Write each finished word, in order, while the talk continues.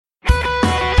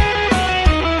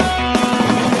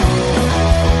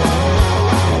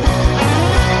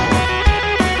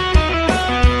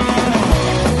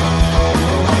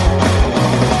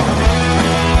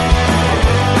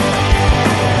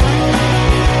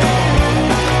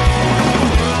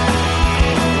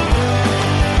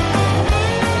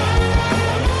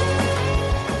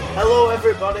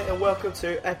welcome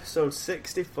to episode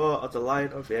 64 of the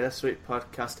Lion of Vienna Suite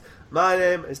podcast. My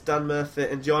name is Dan Murphy,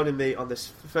 and joining me on this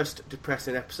first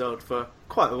depressing episode for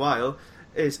quite a while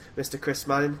is Mr. Chris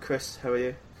Manning. Chris, how are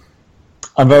you?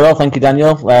 I'm very well, thank you,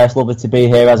 Daniel. It's lovely to be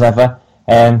here as ever,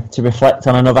 to reflect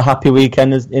on another happy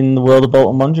weekend in the world of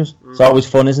Bolton Wanderers. It's always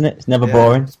fun, isn't it? It's never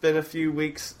boring. It's been a few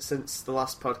weeks since the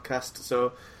last podcast,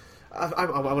 so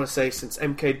I want to say since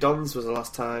MK Dons was the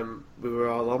last time we were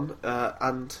all on,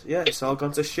 and yeah, it's all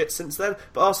gone to shit since then.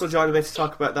 But also joining me to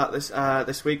talk about that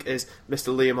this week is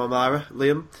Mr. Liam O'Mara.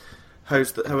 Liam, how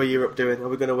are Europe doing? Are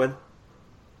we going to win?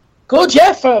 Good,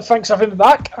 yeah. Thanks for having me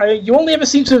back. You only ever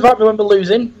seem to invite me when we're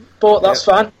losing, but that's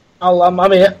fine.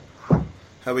 I'm here.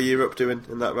 How are Europe doing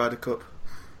in that Ryder Cup?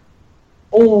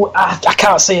 Oh, I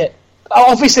can't see it.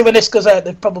 Obviously, when this goes out,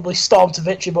 they've probably stormed to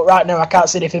victory, but right now I can't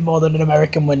see anything more than an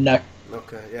American win now.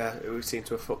 Okay, yeah, we seem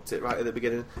to have fucked it right at the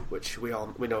beginning, which we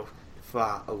know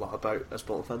far a lot about as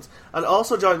Bolton fans. And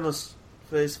also joining us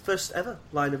for his first ever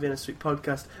Lion of Vienna Suite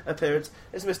podcast appearance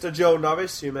is Mr. Joe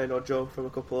Norris. You may know Joe from a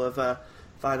couple of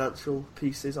financial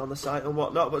pieces on the site and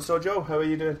whatnot. But so, Joe, how are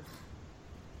you doing?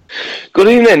 Good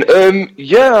evening.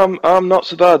 Yeah, I'm not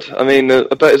so bad. I mean,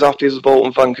 about as happy as a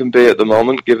Bolton fan can be at the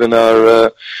moment, given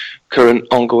our current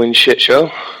ongoing shit show.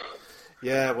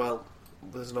 Yeah, well,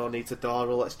 there's no need to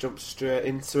dawdle. Let's jump straight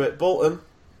into it. Bolton,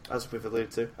 as we've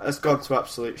alluded to, has gone to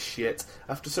absolute shit.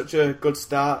 After such a good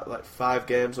start, like 5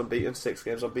 games unbeaten, 6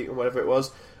 games unbeaten, whatever it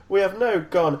was, we have now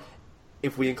gone,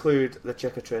 if we include the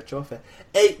Checkatrade Trophy,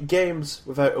 8 games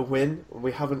without a win.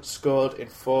 We haven't scored in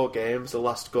 4 games, the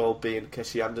last goal being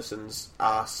Keshi Anderson's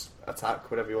arse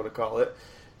attack, whatever you want to call it.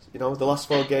 You know, the last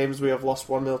 4 games we have lost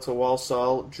 1-0 to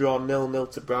Walsall, drawn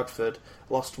 0-0 to Bradford,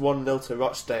 lost 1-0 to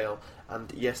Rochdale, and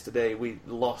yesterday we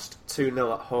lost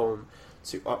 2-0 at home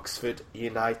to Oxford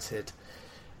United.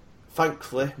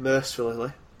 Thankfully,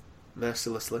 mercifully,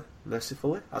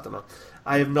 I don't know,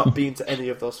 I have not been to any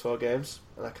of those 4 games,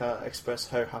 and I can't express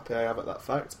how happy I am at that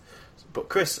fact. But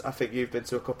Chris, I think you've been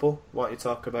to a couple. Why don't you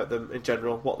talk about them in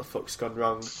general? What the fuck's gone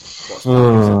wrong? What's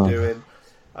Bolton doing?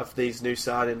 Of these new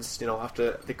signings, you know,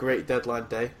 after the great deadline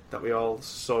day that we all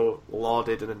so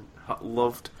lauded and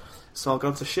loved, it's all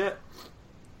gone to shit.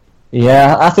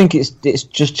 Yeah, I think it's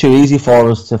just too easy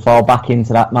for us to fall back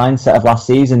into that mindset of last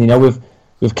season. You know,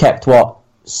 we've kept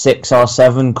 6 or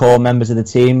 7 core members of the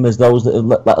team as those that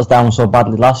let us down so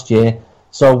badly last year.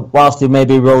 So whilst they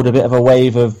maybe rode a bit of a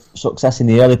wave of success in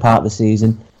the early part of the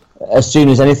season, as soon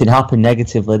as anything happened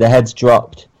negatively, their heads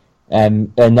dropped.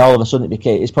 And all of a sudden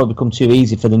it's probably become too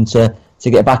easy for them to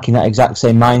get back in that exact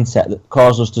same mindset that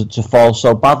caused us to fall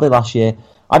so badly last year.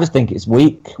 I just think it's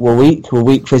weak. We're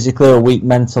weak physically, we're weak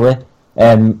mentally.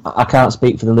 I can't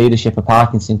speak for the leadership of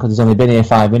Parkinson because he's only been here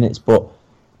 5 minutes, but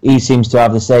he seems to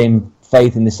have the same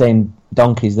faith in the same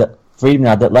donkeys that Friedman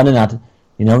had, that Lennon had.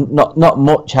 You know, not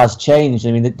much has changed.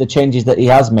 I mean, the changes that he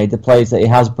has made, the players that he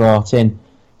has brought in,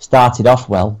 started off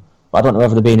well. But I don't know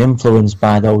whether they're being influenced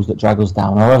by those that drag us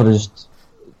down or whether they're just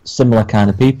similar kind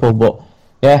of people. But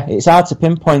yeah, it's hard to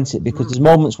pinpoint it because there's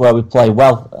moments where we play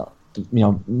well, you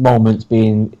know, moments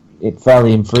being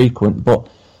fairly infrequent. But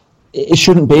it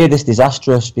shouldn't be this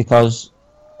disastrous because,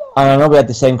 and I know we had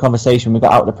the same conversation when we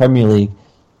got out of the Premier League.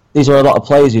 These are a lot of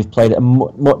players who've played at a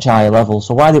much higher level.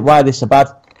 So why are they so bad?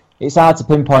 It's hard to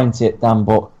pinpoint it, Dan,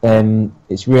 but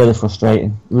it's really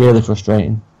frustrating. Really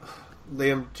frustrating.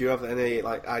 Liam, do you have any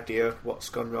idea of what's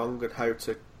gone wrong and how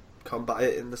to combat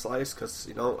it in the slightest?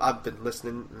 Because I've been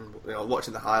listening and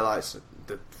watching the highlights,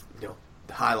 the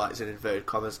highlights in inverted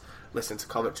commas, listening to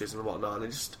commentaries and whatnot, and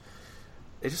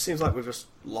it just seems like we've just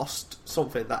lost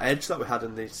something. That edge that we had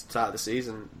in the start of the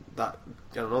season, that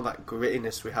that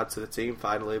grittiness we had to the team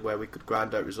finally, where we could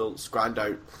grind out results,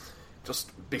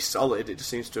 just be solid. It just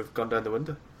seems to have gone down the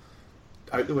window,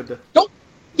 out the window.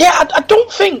 Yeah, I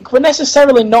don't think we're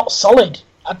necessarily not solid.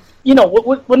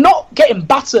 We're not getting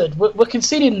battered. We're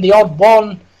conceding the odd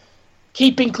one,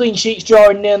 keeping clean sheets,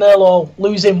 drawing 0-0 or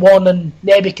losing one and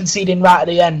maybe conceding right at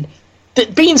the end.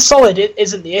 Being solid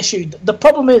isn't the issue. The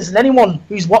problem is, and anyone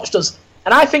who's watched us,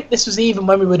 and I think this was even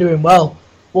when we were doing well,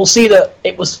 will see that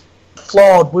it was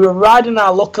flawed. We were riding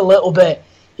our luck a little bit.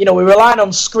 We relied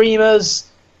on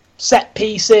screamers, set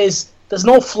pieces. There's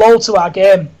no flow to our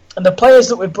game. And the players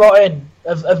that we've brought in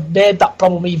have made that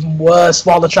problem even worse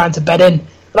while they're trying to bed in.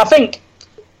 And I think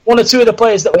 1 or 2 of the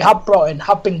players that we have brought in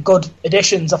have been good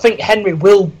additions. I think Henry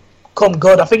will come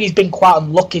good. I think he's been quite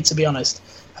unlucky, to be honest.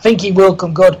 I think he will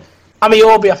come good.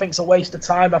 Amiobi, I think, is a waste of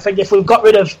time. I think if we've got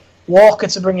rid of Walker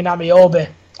to bring in Amiobi,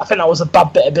 I think that was a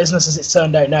bad bit of business as it's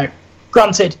turned out now.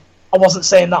 Granted, I wasn't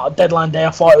saying that at deadline day. I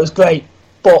thought it was great.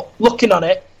 But looking on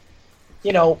it,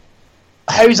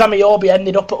 how's Amiobi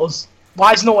ended up at us?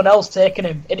 why is no one else taking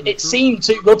him? It seemed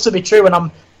too good to be true, and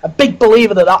I'm a big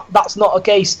believer that's not the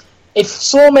case. If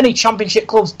so many Championship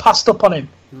clubs passed up on him,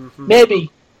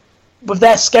 maybe with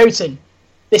their scouting,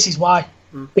 this is why.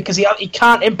 Because he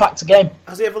can't impact a game.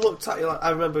 Has he ever looked at you like...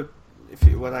 I remember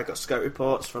when I got scout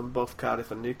reports from both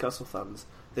Cardiff and Newcastle fans,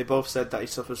 they both said that he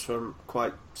suffers from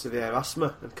quite severe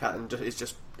asthma and is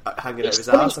just hanging out of his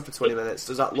arse after 20 minutes.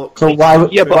 Does that look... So why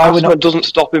asthma doesn't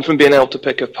stop him from being able to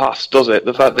pick a pass, does it?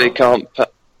 The fact that he can't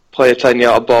play a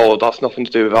 10-yard ball, that's nothing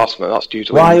to do with asthma. That's due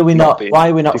to why are we not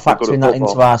factoring that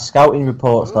into our scouting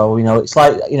reports, though? It's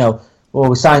like, well,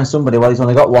 we signed somebody, well, he's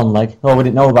only got one leg. Oh, we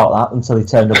didn't know about that until he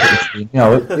turned up at the team.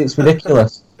 It's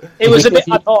ridiculous. It was a bit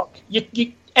ad hoc.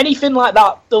 Anything like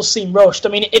that does seem rushed. I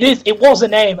mean, it was a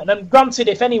name, and then granted,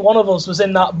 if any one of us was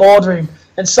in that boardroom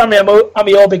and Sammy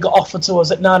Amiobi got offered to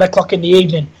us at 9 o'clock in the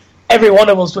evening, every one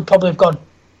of us would probably have gone,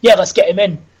 yeah, let's get him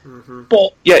in.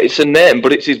 But yeah, it's a name,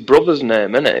 but it's his brother's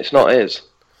name, isn't it? It's not his.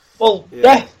 Well,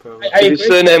 yeah. If his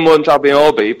surname weren't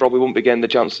Amiobi, he probably wouldn't be getting the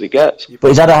chance that he gets. But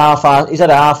he's had a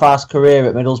half-assed career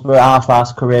at Middlesbrough,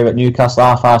 half-assed career at Newcastle,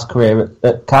 half-assed career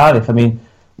at Cardiff. I mean,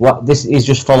 this is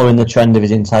just following the trend of his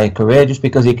entire career. Just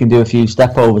because he can do a few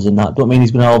step-overs and that, don't mean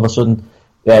he's going to all of a sudden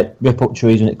rip up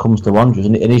trees when it comes to Wanderers.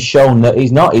 And he's shown that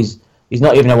he's not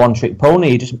even a one-trick pony.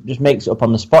 He just makes it up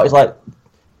on the spot. He's like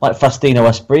Faustino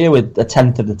Esprilla with a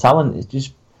tenth of the talent. It's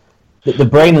just the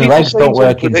brain and the legs don't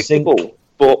work in sync.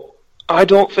 But I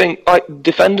don't think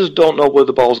defenders don't know where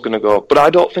the ball's going to go. But I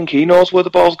don't think he knows where the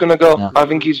ball's going to go. No. I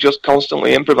think he's just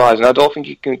constantly improvising. I don't think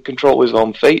he can control his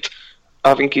own feet.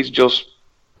 I think he's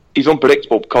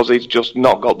unpredictable because he's just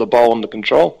not got the ball under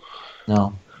control.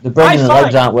 No, the brain and the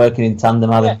legs aren't working in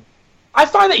tandem, are they? I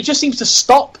find that he just seems to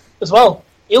stop as well.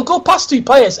 He'll go past two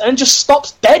players and just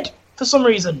stops dead for some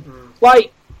reason.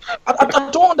 Like, I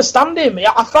don't understand him.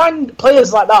 I find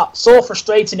players like that so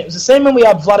frustrating. It was the same when we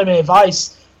had Vladimir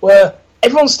Weiss, where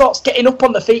everyone starts getting up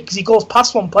on the feet because he goes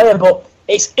past one player, but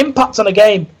it's impact on a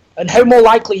game and how more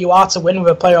likely you are to win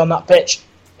with a player on that pitch.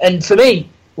 And for me,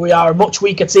 we are a much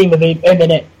weaker team with him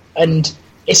in it. And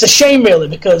it's a shame, really,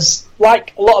 because,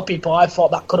 like a lot of people, I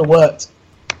thought that could have worked.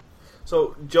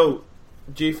 So, Joe,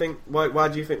 do you think why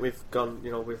do you think we've gone?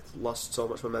 We've lost so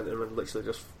much momentum and literally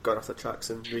just gone off the tracks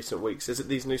in recent weeks. Is it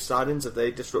these new signings? Have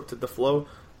they disrupted the flow?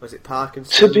 Or is it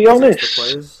Parkinson? To be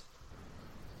honest,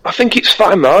 I think it's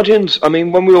fine margins. I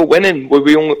mean, when we were winning, we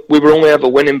were only ever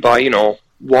winning by 1-0,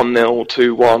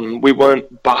 2-1. We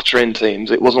weren't battering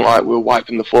teams. It wasn't like we were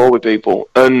wiping the floor with people.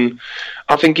 And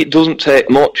I think it doesn't take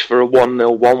much for a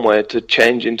 1-0 one way to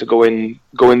change into going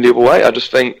the other way. I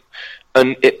just think.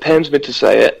 And it pains me to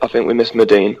say it, I think we missed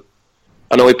Medine.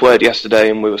 I know we played yesterday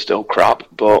and we were still crap,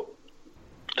 but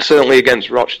certainly against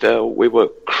Rochdale, we were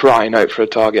crying out for a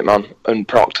target man, and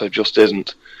Proctor just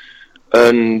isn't.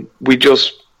 And we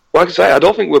just, like I say, I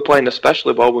don't think we were playing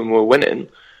especially well when we were winning.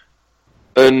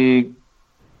 And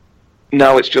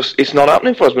now it's not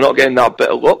happening for us. We're not getting that bit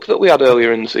of luck that we had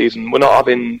earlier in the season. We're not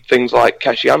having things like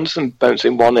Keshi Anderson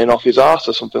bouncing one in off his arse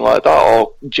or something like that,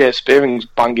 or Jay Spearing's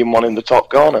banging one in the top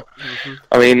corner.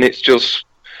 I mean, it's just...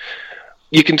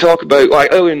 You can talk about...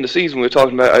 Like, earlier in the season, we were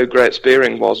talking about how great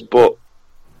Spearing was, but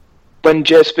when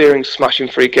Jay Spearing's smashing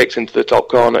free kicks into the top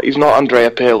corner, he's not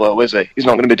Andrea Pirlo, is he? He's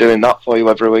not going to be doing that for you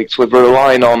every week. So if we're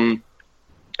relying on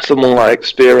someone like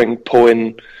Spearing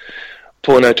pulling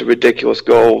out a ridiculous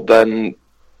goal, then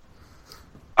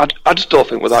I just don't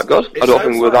think we're that good. I don't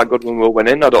think we were that good when we were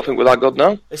winning. I don't think we're that good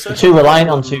now. You're too reliant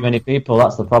on too many people,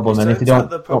 that's the problem. And if you don't...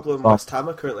 the problem West Ham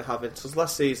are currently having, so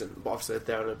last season, but obviously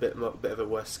they're on a bit of a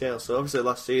worse scale, so obviously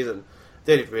last season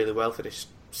they did really well, finished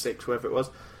 6th, wherever it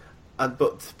was. But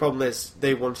the problem is,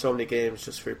 they won so many games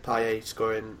just through Payet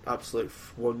scoring absolute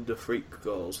wonder freak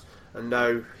goals, and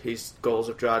now his goals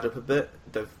have dried up a bit.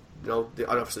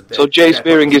 So Jay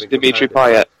Spearing is Dimitri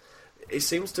Payet. It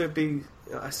seems to be.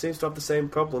 It seems to have the same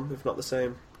problem, if not the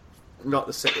same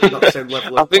level.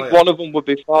 I think one of them would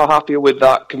be far happier with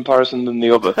that comparison than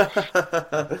the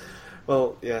other.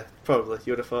 Well, yeah, probably.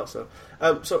 You would have thought so.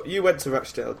 So you went to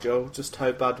Rochdale, Joe. Just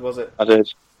how bad was it? I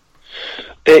did.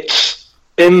 It's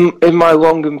in my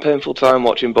long and painful time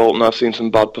watching Bolton, I've seen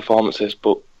some bad performances,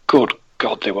 but good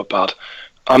God, they were bad.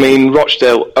 I mean,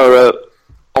 Rochdale are a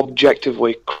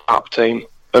objectively crap team,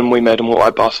 and we made them look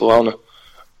like Barcelona.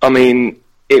 I mean,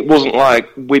 it wasn't like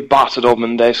we battered them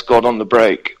and they scored on the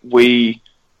break.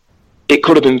 It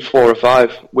could have been 4 or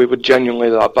 5. We were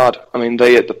genuinely that bad. I mean,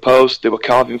 they hit the post, they were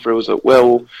carving through us at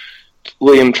will.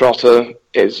 Liam Trotter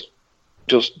is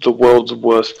just the world's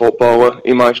worst footballer.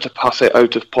 He managed to pass it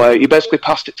out of play. He basically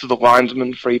passed it to the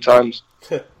linesman 3 times.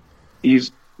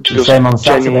 He's just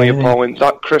genuinely appalling.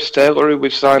 That Chris Taylor, who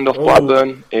we've signed off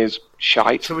Blackburn, is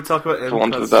shite. Shall we talk about him? For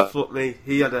want of a Because better. fuck me,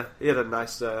 he had a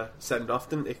nice send off,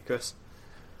 didn't he, Chris?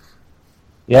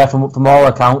 Yeah, from all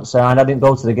accounts, and I didn't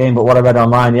go to the game, but what I read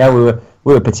online, yeah, we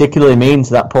were particularly mean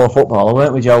to that poor footballer,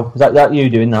 weren't we, Joe? Was that you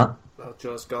doing that? Well,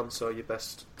 Joe's gone, so you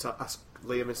best ask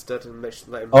Liam instead and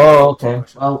let him. Oh, okay.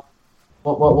 Well,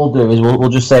 what we'll do is we'll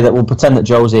just say that we'll pretend that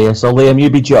Joe's here. So Liam, you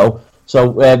be Joe.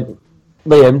 So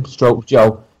Liam, stroke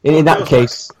Joe. In that Joe's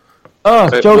case,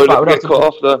 Joe's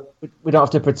back. We don't have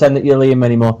to pretend that you're Liam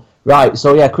anymore. Right.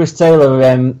 So yeah, Chris Taylor.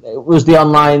 Was the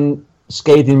online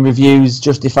scathing reviews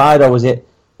justified, or was it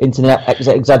internet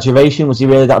exaggeration? Was he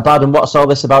really that bad? And what's all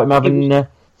this about him having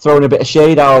thrown a bit of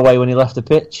shade our way when he left the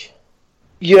pitch?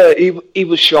 Yeah, he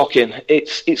was shocking.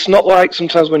 It's not like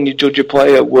sometimes when you judge a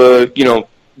player where,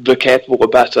 they're capable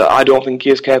of better. I don't think he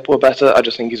is capable of better. I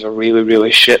just think he's a really, really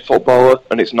shit footballer,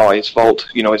 and it's not his fault.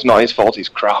 It's not his fault he's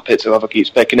crap. It's whoever keeps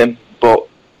picking him. But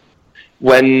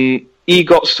when he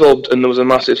got subbed and there was a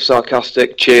massive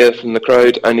sarcastic cheer from the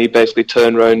crowd, and he basically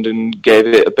turned around and gave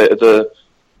it a bit of the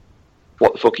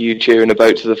 "what the fuck are you cheering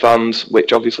about" to the fans,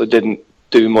 which obviously didn't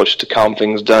do much to calm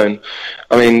things down.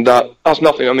 I mean, that's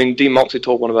nothing. I mean, Dean Moxley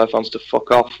told one of our fans to fuck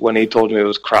off when he told him it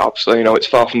was crap, so, it's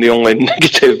far from the only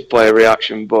negative player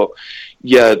reaction, but,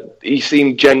 yeah, he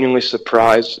seemed genuinely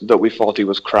surprised that we thought he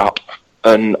was crap,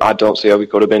 and I don't see how he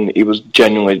could have been. He was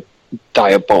genuinely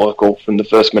diabolical from the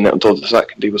first minute until the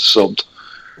second he was subbed.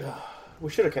 We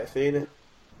should have kept Feeney.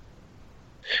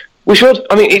 We should.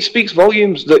 I mean, it speaks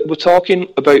volumes that we're talking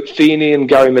about Feeney and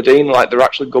Gary Medine like they're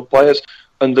actually good players,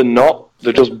 and they're not.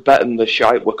 They're just better than the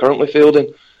shite we're currently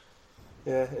fielding.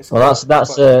 Yeah, that's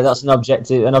an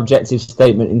objective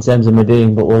statement in terms of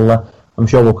Medine, but I'm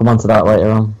sure we'll come on to that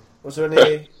later on. Was there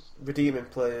any redeeming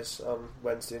players on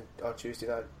Wednesday or Tuesday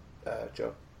night,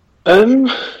 Joe?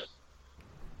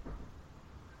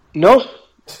 No,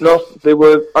 they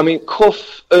were. I mean,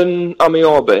 Clough and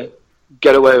Amiobi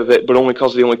get away with it, but only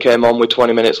because they only came on with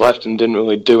 20 minutes left and didn't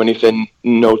really do anything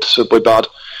noticeably bad.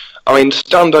 I mean,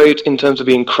 standout in terms of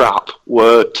being crap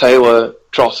were Taylor,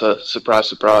 Trotter, surprise,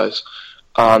 surprise,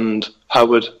 and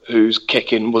Howard, whose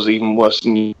kicking was even worse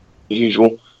than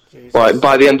usual. Jesus. Like,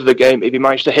 by the end of the game, if he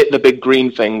managed to hit the big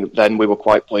green thing, then we were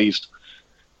quite pleased.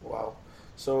 Wow.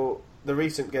 So, the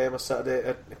recent game on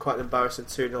Saturday, quite an embarrassing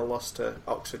 2-0 loss to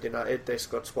Oxford United. They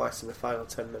scored twice in the final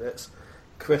 10 minutes.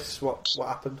 Chris, what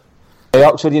happened?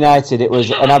 Oxford United, it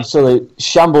was an absolute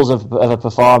shambles of a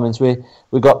performance. We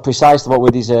got precisely what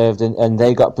we deserved, and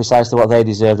they got precisely what they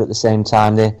deserved at the same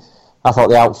time. I thought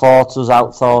they outfought us,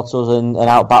 and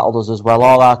outbattled us as well.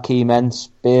 All our key men,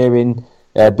 Spearing,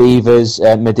 Beavers,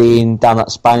 Medine, down that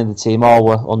spine of the team, all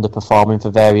were underperforming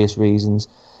for various reasons.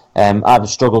 I've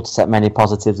struggled to take many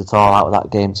positives at all out of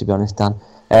that game, to be honest, Dan.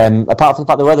 Apart from the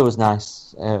fact the weather was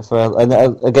nice for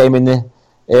a game in the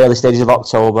early stages of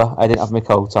October. I didn't have my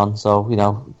coat on, so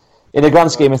in the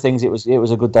grand scheme of things, it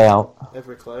was a good day out.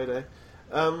 Every cloud, eh?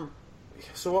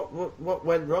 So what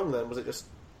went wrong then? Was it just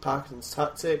Parkinson's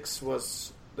tactics?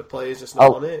 Was the players just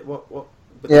not on it? What?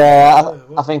 Yeah,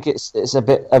 I think it's a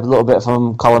little bit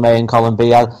from column A and column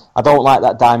B. I don't like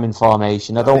that diamond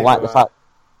formation. I don't like the fact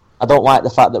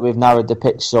that we've narrowed the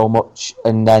pitch so much,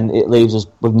 and then it leaves us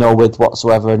with no width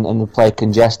whatsoever, and the play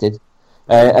congested.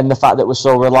 And the fact that we're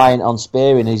so reliant on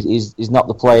Spearing, he's not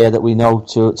the player that we know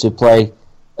to play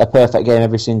a perfect game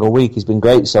every single week. He's been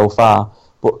great so far,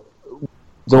 but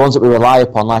the ones that we rely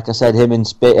upon, like I said, him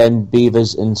and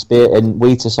Beavers and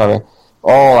Wheater,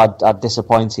 all had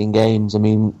disappointing games. I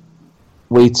mean,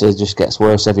 Wheater just gets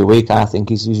worse every week. I think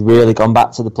he's really gone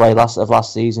back to the play of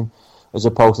last season, as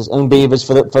opposed to, and Beavers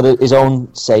for his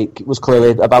own sake was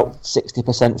clearly about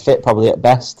 60% fit, probably at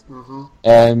best.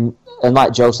 Mm-hmm. And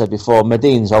like Joe said before,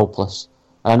 Medine's hopeless.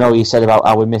 I know you said about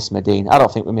how we miss Medine. I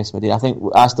don't think we miss Medine.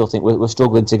 I still think we're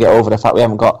struggling to get over the fact we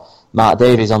haven't got Mark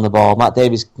Davies on the ball. Mark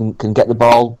Davies can get the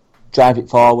ball, drive it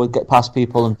forward, get past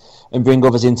people, and bring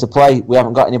others into play. We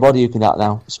haven't got anybody who can do that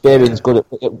now. Spearing's good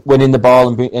at winning the ball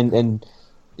and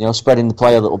spreading the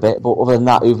play a little bit. But other than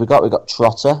that, who've we got? We've got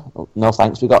Trotter. No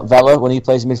thanks. We've got Vela when he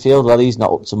plays in midfield. Well, he's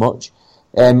not up to much.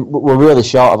 We're really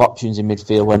short of options in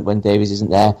midfield when Davies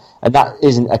isn't there, and that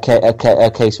isn't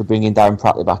a case for bringing Darren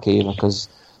Pratley back either, because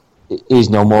he's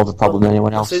no more of a problem than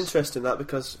anyone else. It's interesting that,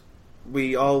 because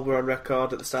we all were on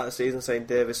record at the start of the season saying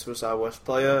Davies was our worst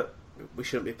player. We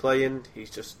shouldn't be playing. He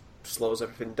just slows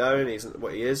everything down. He isn't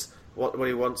what he is, what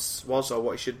he once was, or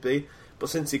what he should be. But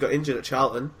since he got injured at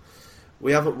Charlton,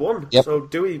 we haven't won. Yep. So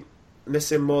do we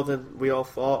miss him more than we all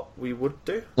thought we would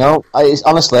do? No, it's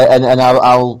honestly, and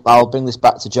I'll bring this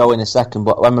back to Joe in a second.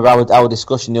 But when we had our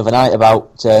discussion the other night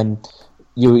about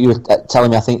you were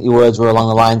telling me, I think your words were along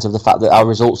the lines of the fact that our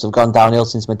results have gone downhill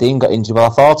since Medine got injured. Well,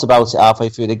 I thought about it halfway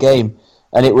through the game,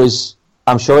 and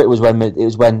I'm sure it was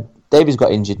when Davies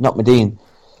got injured, not Medine.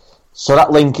 So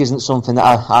that link isn't something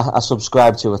that I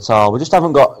subscribe to at all. We just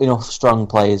haven't got enough strong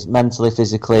players, mentally,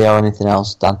 physically, or anything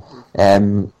else, Dan.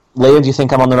 Liam, do you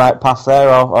think I'm on the right path there,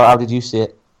 or how did you see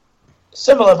it?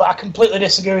 Similar, but I completely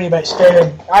disagree about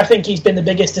Spearing. I think he's been the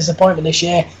biggest disappointment this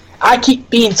year. I keep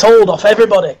being told off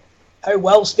everybody how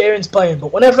well Spearing's playing,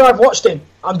 but whenever I've watched him,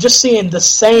 I'm just seeing the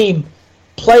same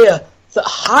player that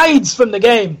hides from the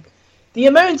game. The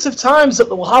amount of times that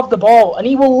they will have the ball, and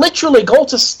he will literally go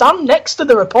to stand next to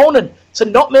their opponent to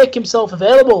not make himself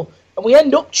available, and we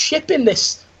end up chipping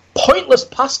this pointless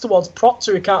pass towards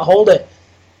Proctor who can't hold it.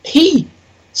 He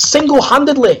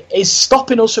single-handedly is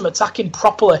stopping us from attacking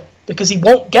properly because he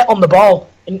won't get on the ball,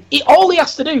 and all he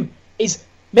has to do is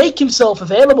make himself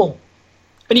available,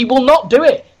 and he will not do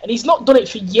it, and he's not done it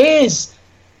for years.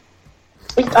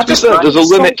 There's a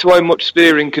limit to how much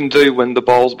Spearing can do when the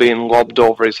ball's being lobbed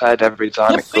over his head every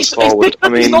time it comes forward. I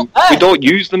mean, we don't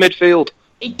use the midfield.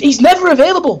 He's never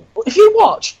available. If you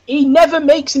watch, he never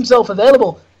makes himself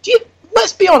available.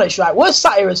 Let's be honest, right? We're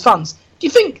sat here as fans. Do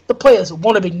you think the players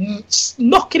want to be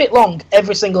knocking it long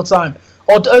every single time?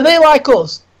 Or are they like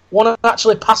us, want to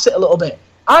actually pass it a little bit?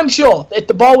 I'm sure that if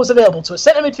the ball was available to a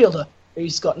centre midfielder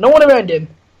who's got no one around him,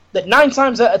 that 9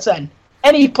 times out of 10,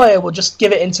 any player will just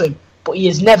give it into him. But he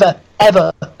is never,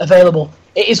 ever available.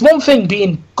 It is one thing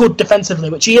being good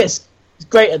defensively, which he is. He's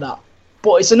great at that.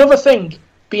 But it's another thing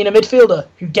being a midfielder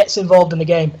who gets involved in the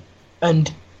game.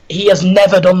 And he has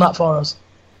never done that for us.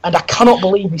 And I cannot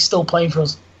believe he's still playing for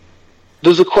us.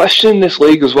 There's a question in this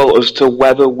league as well as to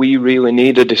whether we really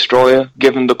need a destroyer,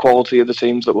 given the quality of the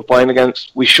teams that we're playing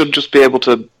against. We should just be able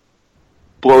to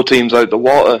blow teams out the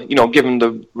water, given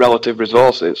the relative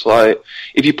resources. Like,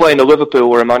 if you're playing a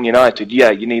Liverpool or a Man United,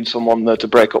 yeah, you need someone there to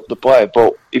break up the play.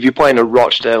 But if you're playing a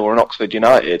Rochdale or an Oxford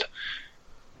United,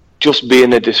 just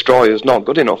being a destroyer is not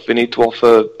good enough. We need to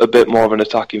offer a bit more of an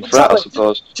attacking threat, I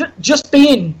suppose. Just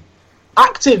being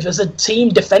active as a team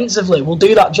defensively will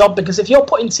do that job, because if you're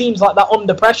putting teams like that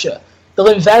under pressure, they'll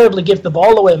invariably give the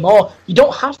ball away more. You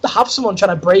don't have to have someone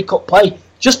trying to break up play.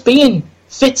 Just being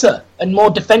fitter and more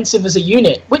defensive as a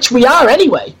unit, which we are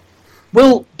anyway,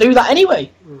 will do that anyway.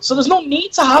 So there's no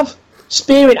need to have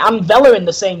Spearing and Vela in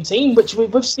the same team, which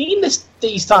we've seen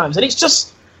these times, and it's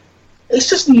just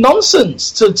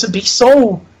nonsense to be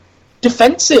so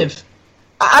defensive.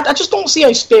 I just don't see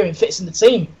how Spearing fits in the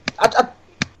team.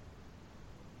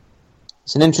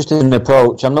 It's an interesting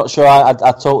approach. I'm not sure I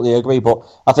totally agree, but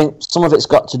I think some of it's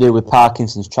got to do with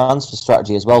Parkinson's transfer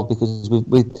strategy as well, because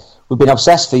we've been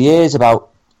obsessed for years about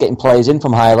getting players in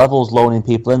from higher levels, loaning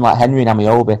people in like Henry and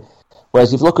Amiobi.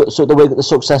 Whereas if you look at the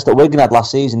success that Wigan had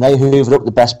last season, they hoovered up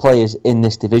the best players in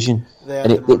this division,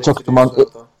 and it took them on.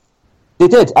 They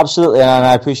did, absolutely, and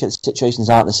I appreciate the situations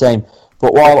aren't the same.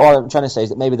 But all I'm trying to say is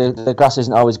that maybe the grass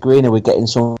isn't always greener with getting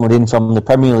someone in from the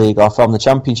Premier League or from the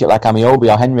Championship like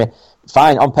Amiobi or Henry.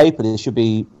 Fine, on paper they should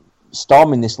be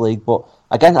storming this league, but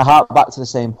again, I hark back to the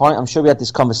same point. I'm sure we had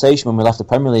this conversation when we left the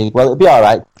Premier League. Well, it'll be all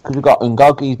right because we've got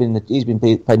Ngog. He's been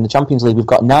playing in the Champions League. We've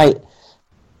got Knight.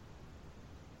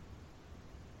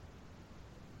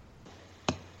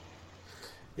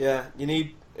 Yeah,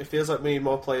 it feels like we need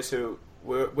more players who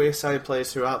we're signing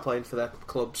players who aren't playing for their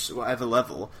clubs, whatever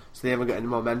level, so they haven't got any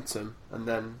momentum. And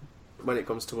then when it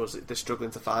comes to us, they're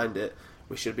struggling to find it.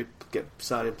 We should be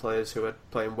signing players who are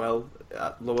playing well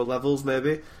at lower levels,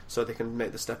 maybe, so they can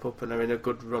make the step up and are in a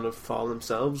good run of form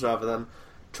themselves, rather than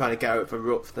trying to get out of a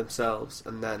rut for themselves.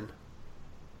 And then,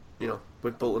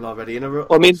 with Bolton already in a rut,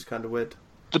 it's kind of weird.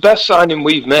 The best signing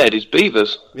we've made is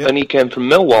Beavers, and he came from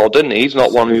Millwall, didn't he? He's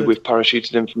not one who we've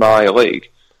parachuted in from a higher league.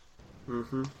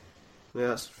 Mm-hmm.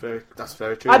 Yeah, that's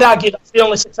very true. I'd argue that's the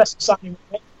only successful signing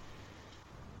we've made.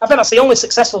 I think that's the only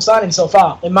successful signing so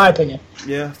far, in my opinion.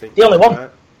 Yeah, I think the only one. Right.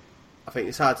 I think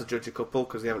it's hard to judge a couple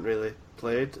because they haven't really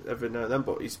played every now and then,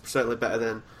 but he's certainly better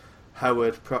than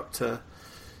Howard, Proctor,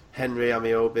 Henry,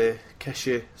 Amiobi,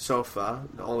 Keshi so far.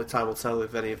 The only time will tell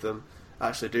if any of them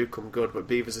actually do come good, but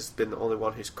Beavers has been the only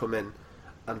one who's come in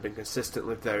and been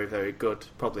consistently very, very good.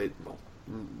 Probably,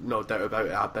 no doubt about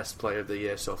it, our best player of the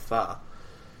year so far.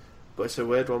 But it's a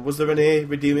weird one. Was there any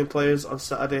redeeming players on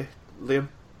Saturday, Liam?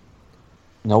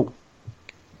 Nope.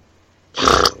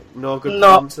 No good.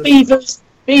 No, Beavers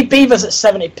at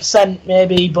 70%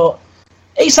 maybe, but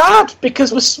it's hard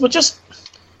because we're just.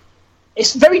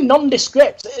 It's very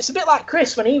nondescript. It's a bit like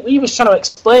Chris when he was trying to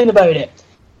explain about it.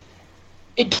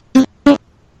 It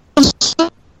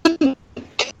doesn't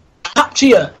capture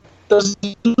you. There's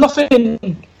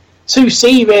nothing to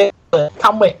see really.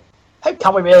 Can we? How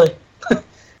can we really?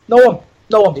 No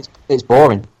one. It's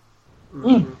boring.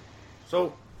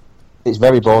 So it's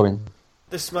very boring.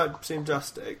 This might seem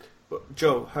drastic, but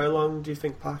Joe, how long do you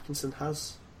think Parkinson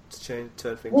has to turn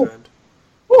things around?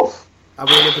 Oof. Are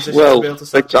we in a position to be able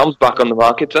to Big Tom's back on the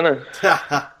market, isn't he?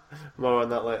 More on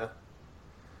that later.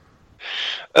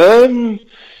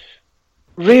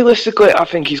 Realistically, I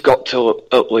think he's got till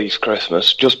at least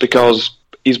Christmas, just because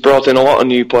he's brought in a lot of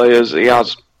new players. He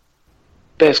has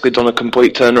basically done a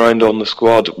complete turnaround on the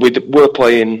squad. We're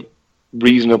playing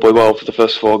reasonably well for the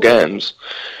first 4 games.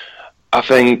 I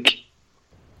think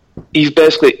he's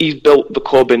built the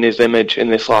club in his image in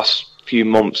this last few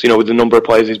months, with the number of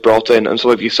players he's brought in. And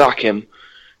so if you sack him,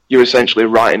 you're essentially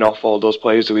writing off all those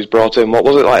players who he's brought in. What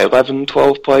was it, like 11,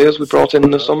 12 players we brought in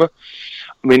the summer?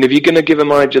 I mean, if you're going to give a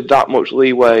manager that much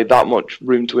leeway, that much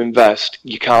room to invest,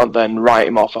 you can't then write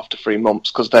him off after 3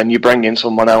 months, because then you bring in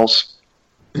someone else,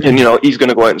 and he's going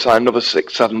to go out and sign another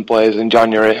 6, 7 players in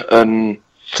January. And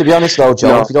to be honest, though,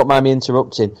 Joe, if you don't mind me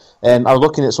interrupting, I was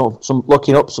looking at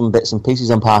looking up some bits and pieces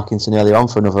on Parkinson earlier on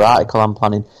for another article I'm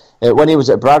planning. When he was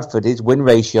at Bradford, his win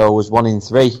ratio was 1 in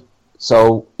 3.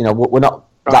 So we're not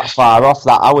that far off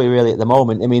that, are we? Really, at the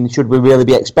moment? I mean, should we really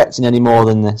be expecting any more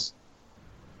than this?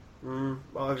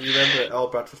 Well, if you remember, all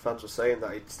Bradford fans were saying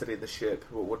that he'd steady the ship,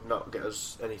 but would not get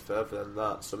us any further than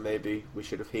that. So maybe we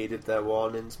should have heeded their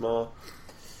warnings more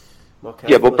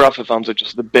carefully. Yeah, but Bradford fans are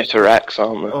just the bitter ex,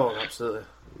 aren't they? Oh, absolutely.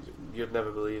 You'd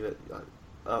never believe it.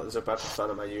 There's a Bradford fan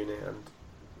at my uni, and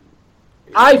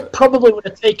I probably would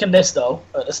have taken this though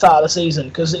at the start of the season,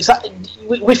 because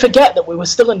we forget that we were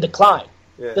still in decline.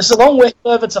 Yeah. There's a long way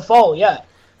further to fall yet.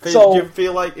 Do you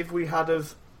feel like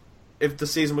if the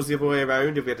season was the other way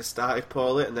around, if we had started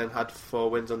poorly and then had 4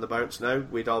 wins on the bounce now,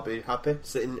 we'd all be happy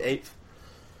sitting 8th?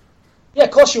 Yeah,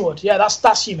 of course you would. Yeah,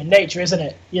 that's human nature, isn't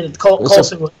it? Yeah, of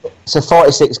course it would. It's a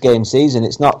 46-game season.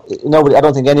 It's not. Nobody. I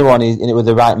don't think anyone in it with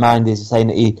the right mind is saying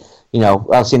that he.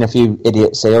 I've seen a few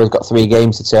idiots say, "Oh, he's got 3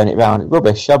 games to turn it round."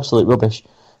 Rubbish, absolute rubbish.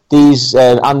 These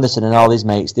Anderson and all his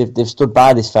mates, they've stood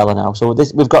by this fella now. So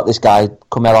we've got this guy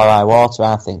come hell or high water,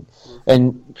 I think.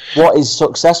 And what is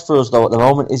success for us though at the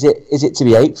moment? Is it to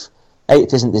be 8th?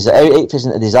 8th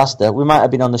isn't a disaster. We might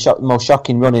have been on the most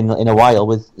shocking run in a while,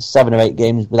 with 7 or 8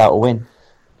 games without a win,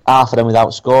 half of them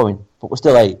without scoring. But we're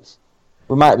still 8th.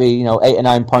 We might be 8 or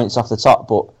 9 points off the top,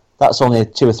 but that's only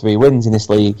 2 or 3 wins in this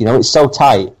league. It's so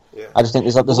tight. Yeah. I just think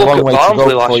there's a long way to go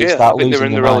before you start losing. They're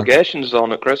in the relegation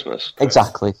zone at Christmas.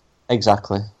 Exactly.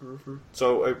 Mm-hmm.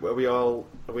 So are we all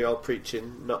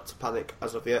preaching not to panic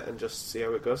as of yet and just see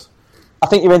how it goes? I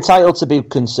think you're entitled to be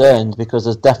concerned, because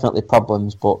there's definitely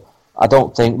problems, but I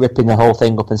don't think ripping the whole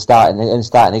thing up and starting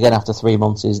again after 3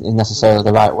 months is necessarily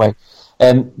the right way.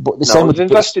 But we've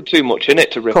invested too much in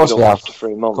it to rip it up after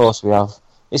 3 months. Of course we have.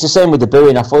 It's the same with the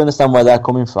booing. I fully understand where they're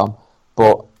coming from,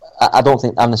 but I don't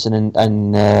think Anderson and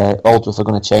Aldworth are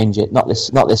going to change it. Not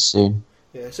this soon.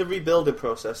 Yeah, it's a rebuilding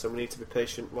process, and we need to be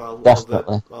patient while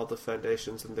all the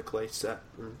foundations and the clay set,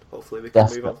 and hopefully we can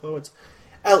move on forwards.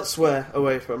 Elsewhere,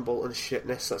 away from Bolton's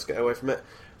shitness, let's get away from it.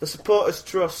 The Supporters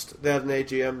Trust, they had an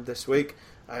AGM this week.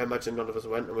 I imagine none of us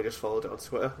went, and we just followed it on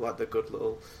Twitter, like the good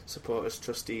little Supporters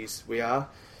Trustees we are.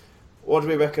 What do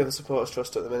we reckon of the Supporters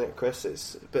Trust at the minute, Chris?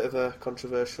 It's a bit of a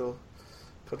controversial.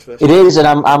 It is,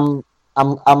 and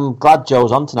I'm glad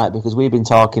Joe's on tonight, because we've been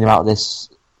talking about this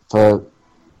for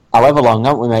however long,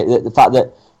 haven't we, mate? The fact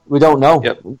that we don't know.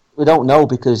 Yep. We don't know,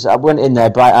 because I went in there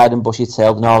bright-eyed and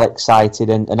bushy-tailed and all excited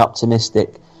and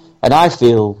optimistic, and I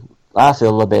feel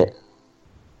a bit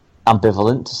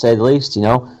ambivalent, to say the least.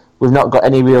 We've not got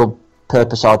any real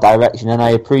purpose or direction, and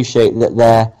I appreciate that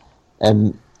their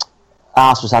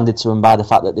arse was handed to them by the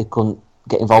fact that they couldn't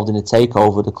get involved in a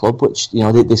takeover of the club, which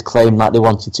this claim like they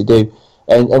wanted to do,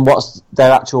 and what's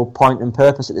their actual point and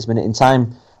purpose at this minute in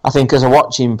time. I think as a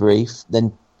watching brief,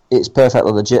 then it's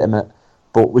perfectly legitimate,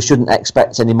 but we shouldn't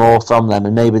expect any more from them,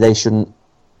 and maybe they shouldn't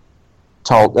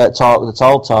talk the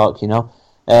tall talk.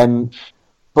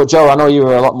 But Joe, I know you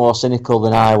were a lot more cynical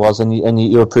than I was, and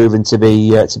you were proven to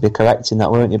be correct in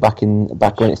that, weren't you? Back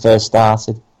when it first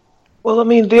started. Well, I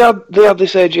mean, they had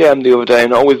this AGM the other day,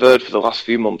 and all we've heard for the last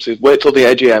few months is wait till the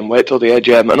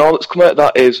AGM, and all that's come out of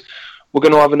that is we're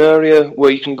going to have an area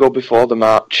where you can go before the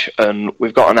match, and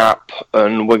we've got an app,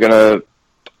 and we're going to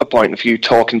appoint a few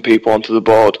talking people onto the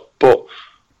board. But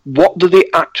what do they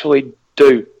actually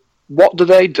do? What do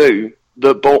they do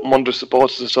that Bolton Wanderers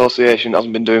Supporters Association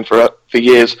hasn't been doing for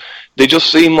years? They just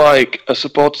seem like a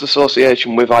supporters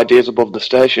association with ideas above the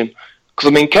station. Because,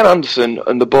 I mean, Ken Anderson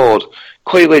and the board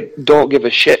clearly don't give a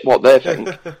shit what they think.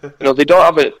 They don't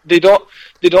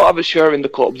have a share in the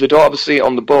club. They don't have a seat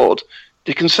on the board.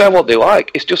 They can say what they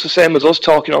like. It's just the same as us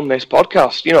talking on this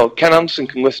podcast. You know, Ken Anderson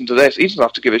can listen to this. He doesn't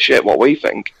have to give a shit what we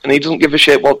think, and he doesn't give a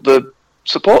shit what the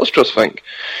Supporters Trust think.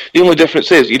 The only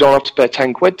difference is you don't have to pay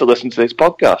 £10 to listen to this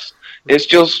podcast. It's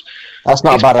just... That's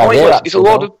not a bad pointless. idea. It's a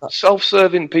lot of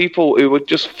self-serving people who would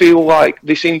just feel like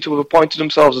they seem to have appointed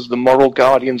themselves as the moral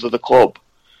guardians of the club.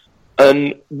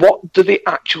 And what do they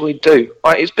actually do?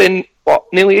 Like, it's been,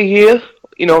 nearly a year?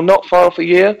 You know, not far off a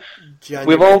year.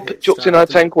 We've all chucked in our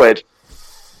 £10.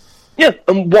 Yeah,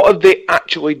 and what have they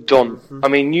actually done? Mm-hmm. I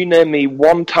mean, you name me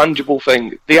one tangible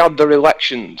thing. They had their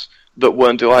elections that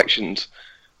weren't elections.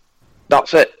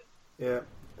 That's it. Yeah.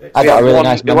 I got a really one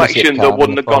nice election that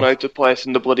wouldn't have gone out of place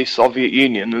in the bloody Soviet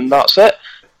Union, and that's it.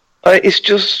 It's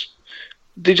just...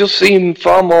 They just seem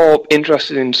far more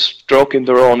interested in stroking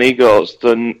their own egos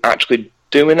than actually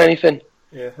doing anything.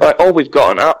 Yeah. Like, oh, we've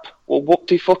got an app. Well, what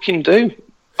do you fucking do?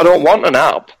 I don't want an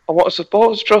app. I want a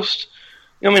supporters trust.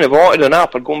 You know what I mean? If I wanted an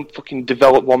app, I'd go and fucking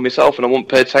develop one myself, and I wouldn't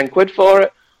pay £10 for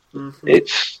it. Mm-hmm.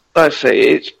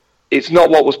 It's not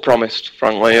what was promised,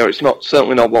 frankly, or it's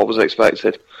certainly not what was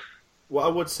expected. What I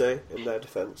would say in their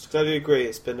defence, because I do agree,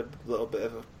 it's been a little bit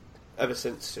of ever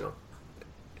since, you know,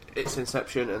 its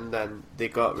inception, and then they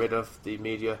got rid of the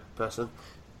media person,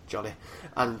 Johnny,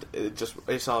 and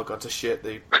it's all gone to shit.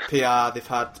 The PR they've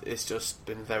had, it's just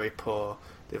been very poor.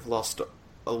 They've lost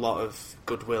a lot of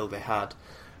goodwill they had.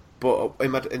 But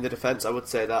in the defence, I would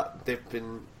say that they've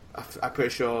been... I'm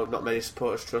pretty sure not many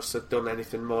supporters trusts have done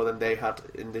anything more than they had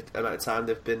in the amount of time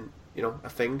they've been, you know, a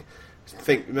thing.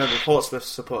 Remember, Portsmouth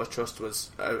Supporters Trust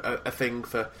was a thing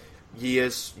for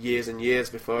years and years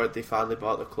before they finally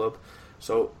bought the club.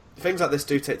 So things like this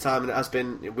do take time, and it has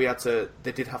been.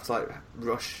 They did have to like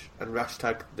rush and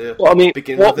hashtag the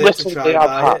beginning of it to try and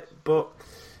buy it. But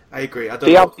I agree.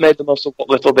 They have made the most of what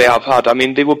little they have had. I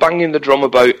mean, they were banging the drum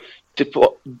about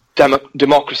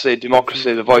democracy,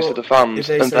 the voice of the fans,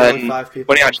 and then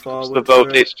when it actually comes to the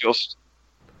vote, it's just.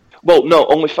 Well, no,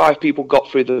 only 5 people got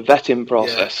through the vetting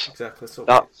process. Yeah, exactly. So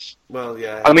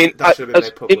yeah. I mean,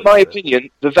 in my opinion,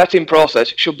 the vetting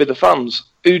process should be the fans.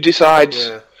 Who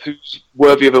decides who's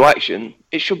worthy of election?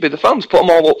 It should be the fans. Put them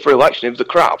all up for election. If they're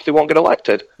crap, they won't get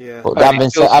elected. Yeah. But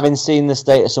having seen the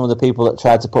state of some of the people that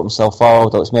tried to put themselves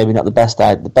forward, though it's maybe not the best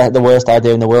idea, the worst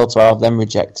idea in the world to have them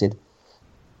rejected.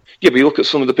 Yeah, but you look at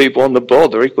some of the people on the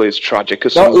board; they're equally as tragic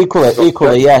as. No,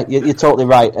 equally, yeah, you're totally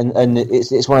right, and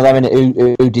it's one of them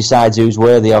who decides who's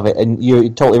worthy of it, and you're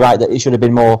totally right that it should have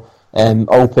been more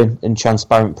open and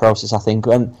transparent process. I think,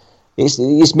 and it's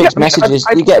mixed messages.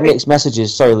 You get mixed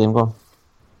messages. Sorry, Liam, go on.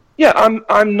 Yeah,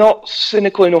 I'm not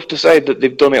cynical enough to say that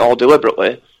they've done it all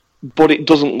deliberately, but it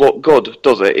doesn't look good,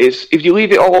 does it? If you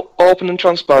leave it all open and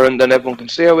transparent, then everyone can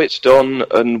see how it's done,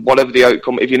 and whatever the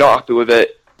outcome, if you're not happy with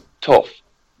it, tough.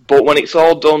 But when it's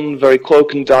all done very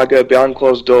cloak and dagger, behind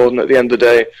closed doors, and at the end of the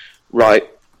day, right,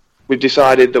 we've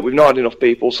decided that we've not had enough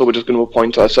people, so we're just going to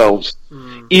appoint ourselves.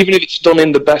 Even if it's done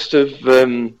in the best of,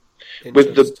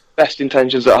 with the best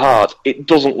intentions at heart, it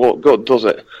doesn't look good, does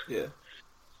it? Yeah.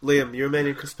 Liam, you're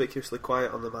remaining conspicuously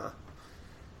quiet on the matter.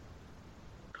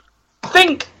 I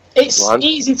think it's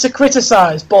easy to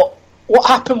criticise, but what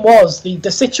happened was the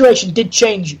situation did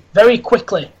change very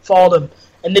quickly for them,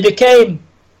 and they became...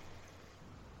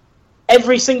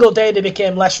 Every single day they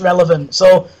became less relevant.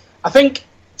 So I think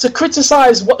to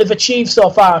criticise what they've achieved so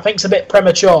far, I think it's a bit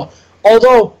premature.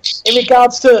 Although, in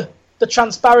regards to the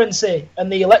transparency and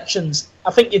the elections,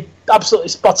 I think you're absolutely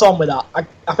spot on with that.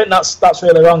 I think that's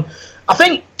really wrong. I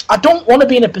think I don't want to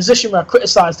be in a position where I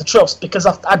criticise the trust, because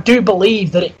I do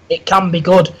believe that it can be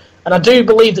good. And I do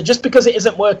believe that just because it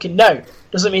isn't working now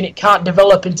doesn't mean it can't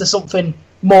develop into something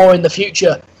more in the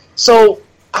future. So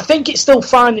I think it's still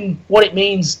finding what it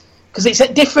means, because it's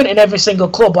different in every single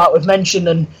club, like we've mentioned,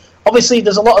 and obviously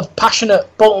there's a lot of passionate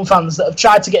Bolton fans that have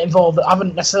tried to get involved that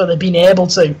haven't necessarily been able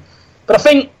to. But I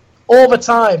think over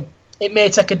time it may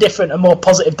take a different and more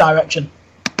positive direction.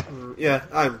 Yeah,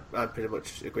 I'm pretty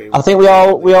much agreeing. I think we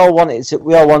all want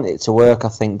it to work. I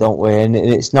think, don't we? And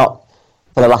it's not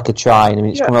for the lack of trying. I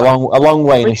mean, it's come a long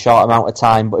way in a short amount of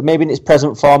time. But maybe in its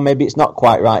present form, maybe it's not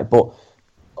quite right. But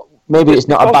maybe it's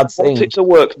not a bad thing. It's a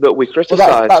work that we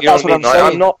criticise. Well, you know what I mean?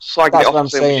 I'm not slagging it off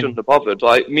saying we shouldn't have bothered.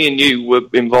 Like, me and you were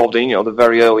involved in, the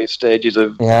very early stages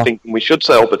of thinking we should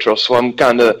set up a trust. So I'm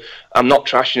not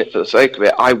trashing it for the sake of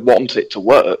it. I want it to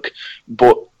work,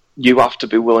 but you have to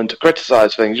be willing to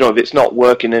criticise things. If it's not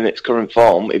working in its current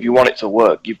form, if you want it to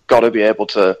work, you've got to be able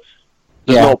to.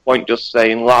 There's no point just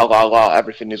saying la la la,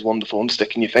 everything is wonderful, and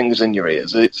sticking your fingers in your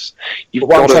ears.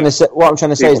 What I'm trying to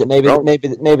say is that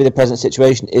maybe the present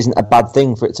situation isn't a bad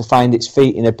thing for it to find its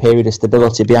feet in a period of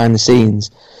stability behind the scenes.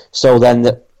 So then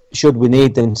that should we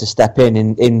need them to step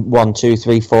in 1, 2,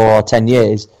 3, 4, or 10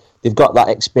 years, they've got that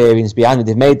experience behind them.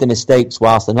 They've made the mistakes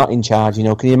whilst they're not in charge. You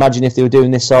know, can you imagine if they were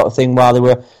doing this sort of thing while they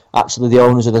were actually the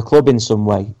owners of the club in some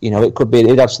way? You know, it could be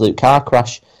an absolute car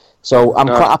crash. So I'm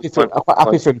quite happy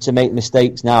for him to make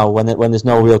mistakes now when there's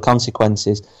no real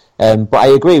consequences. But I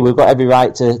agree, we've got every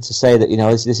right to say that, you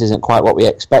know, this isn't quite what we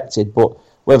expected. But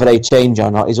whether they change or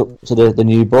not is up to the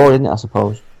new board, isn't it, I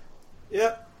suppose?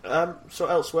 Yeah. So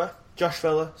elsewhere, Josh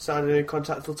Villa signed a new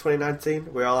contract until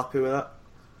 2019. We're all happy with that.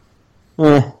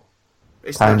 Yeah.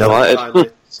 It's Kinda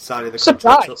finally signing the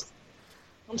contract. Surprised.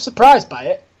 I'm surprised by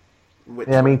it.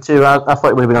 Yeah, me too. I thought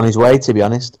he would have been on his way, to be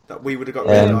honest. That we would have got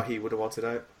rid of, or he would have wanted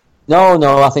out.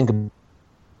 No, I think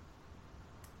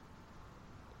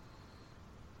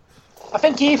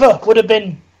either would have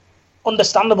been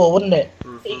understandable, wouldn't it?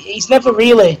 He's never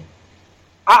really...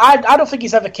 I don't think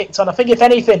he's ever kicked on. I think, if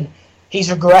anything, he's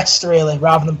regressed, really,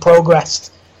 rather than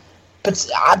progressed. But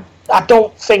I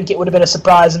don't think it would have been a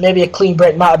surprise, and maybe a clean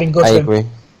break might have been good for him.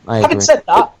 I agree. Having said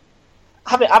that,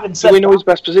 do we know his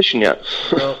best position yet?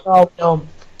 No.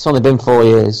 It's only been 4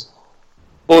 years.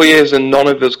 4 years, and none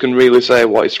of us can really say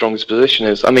what his strongest position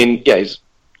is. I mean, yeah, he's,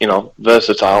 you know,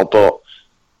 versatile, but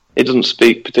it doesn't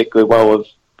speak particularly well of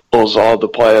us or the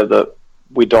player that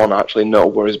we don't actually know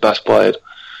where he's best played.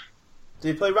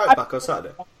 Did he play right back on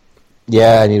Saturday?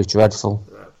 Yeah, and he was dreadful.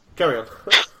 Right. Carry on.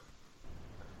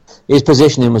 His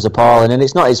positioning was appalling, and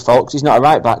it's not his fault 'cause he's not a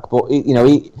right back. But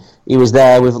he was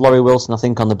there with Laurie Wilson, I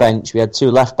think, on the bench. We had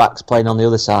 2 left backs playing on the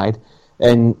other side,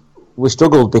 and we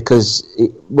struggled because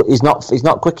he's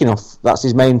not quick enough. That's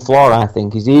his main flaw, I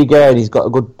think. He's eager and he's got a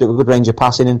good range of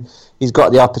passing, and he's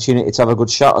got the opportunity to have a good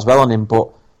shot as well on him. But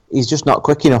he's just not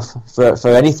quick enough for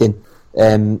anything,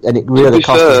 and it really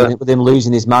cost us with him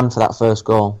losing his man for that first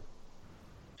goal.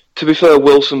 To be fair,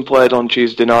 Wilson played on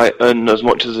Tuesday night, and as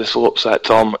much as this will upset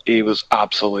Tom, he was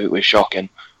absolutely shocking.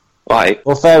 Like,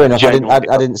 well, fair enough.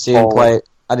 I didn't see him play.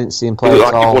 I didn't see him play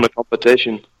at all. He won a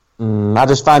competition. I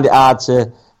just find it hard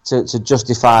to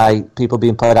justify people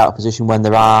being played out of position when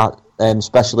there are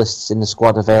specialists in the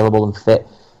squad available and fit.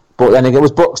 But then again,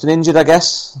 was Buxton injured? I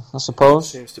guess, I suppose.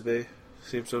 Seems to be.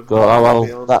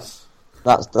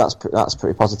 That's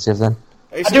pretty positive then.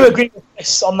 I do agree with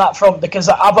this on that front, because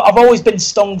I've always been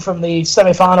stung from the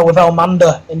semi-final with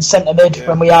Elmander in centre mid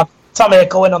when we had Tammy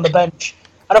going on the bench.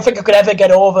 I don't think I could ever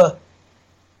get over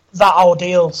that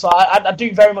ordeal. So I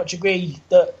do very much agree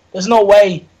that there's no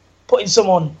way putting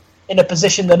someone in a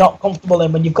position they're not comfortable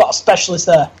in when you've got a specialist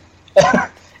there.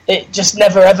 It just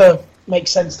never ever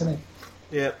makes sense to me.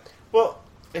 Yeah, well,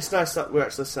 it's nice that we're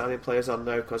actually signing players on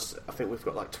now, because I think we've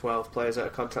got like 12 players out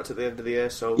of contract at the end of the year.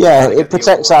 So yeah, it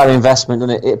protects our investment,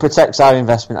 doesn't it? It protects our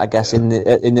investment, I guess, in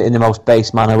the most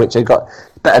base manner, which has got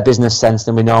better business sense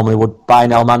than we normally would, buying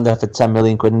Elmander for 10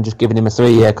 million quid and just giving him a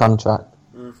 3-year contract.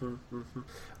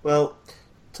 Well,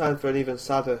 time for an even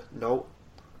sadder note.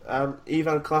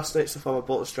 Ivan Klasnic, the former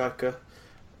Bolton striker,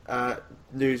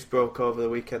 news broke over the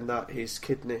weekend that his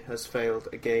kidney has failed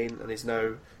again and he's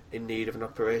now in need of an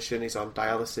operation. He's on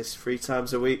dialysis 3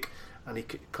 times a week, and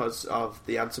because of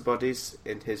the antibodies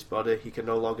in his body, he can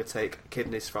no longer take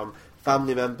kidneys from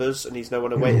family members, and he's now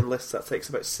on a waiting list that takes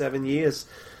about 7 years.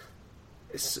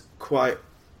 It's quite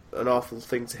an awful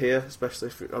thing to hear,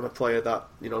 especially on a player that,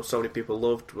 you know, so many people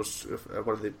loved, was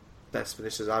one of the best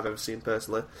finishers I've ever seen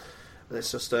personally, and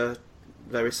it's just a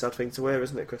very sad thing to hear,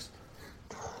 isn't it, Chris?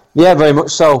 Yeah, very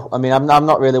much so. I mean, I'm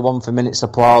not really one for minutes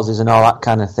applauses and all that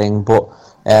kind of thing, but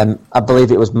I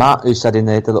believe it was Matt who said in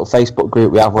the little Facebook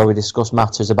group we have where we discuss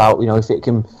matters about, you know, if it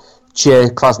can cheer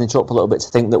Klasnic up a little bit to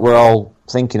think that we're all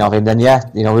thinking of him, then yeah,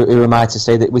 you know, who am I to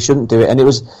say that we shouldn't do it? And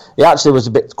it actually was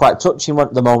a bit quite touching,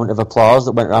 the moment of applause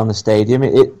that went around the stadium.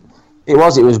 It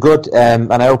was good,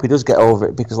 and I hope he does get over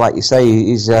it, because like you say,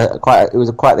 he was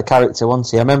quite the character,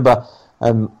 wasn't he? I remember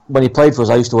when he played for us,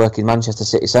 I used to work in Manchester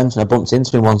City Centre, and I bumped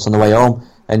into him once on the way home,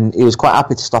 and he was quite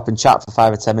happy to stop and chat for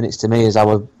 5 or 10 minutes to me as I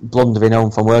was blundering home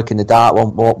from work in the dark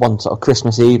one sort of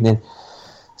Christmas evening.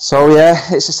 So yeah,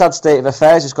 it's a sad state of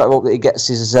affairs. Just got to hope that he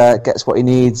gets what he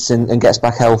needs and gets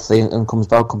back healthy and comes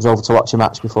over to watch a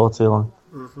match before too long.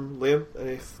 Liam,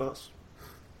 any thoughts?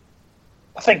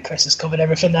 I think Chris has covered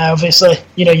everything there. Obviously,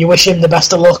 you know, you wish him the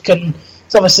best of luck, and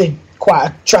it's obviously quite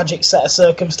a tragic set of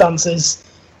circumstances.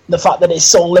 The fact that it's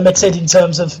so limited in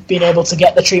terms of being able to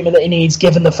get the treatment that he needs,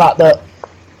 given the fact that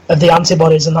of the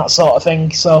antibodies and that sort of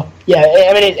thing. So yeah,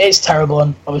 I mean, it's terrible,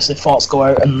 and obviously thoughts go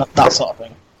out and that sort of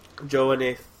thing. Joe,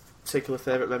 any particular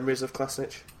favourite memories of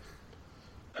Klasnic?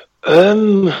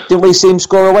 Didn't we see him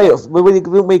score away?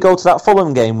 Didn't we go to that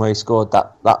Fulham game where he scored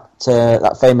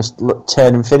that famous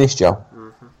turn and finish, Joe?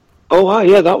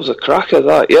 Yeah, that was a cracker.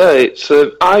 That, yeah, it's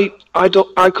I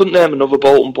couldn't name another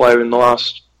Bolton player in the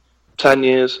last 10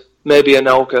 years. Maybe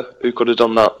Anelka, who could have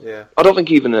done that. Yeah. I don't think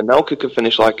even Anelka could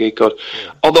finish like he could.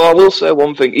 Yeah. Although I will say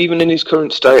one thing, even in his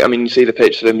current state, I mean, you see the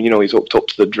picture of him, he's hooked up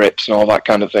to the drips and all that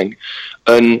kind of thing.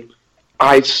 And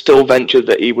I still venture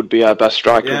that he would be our best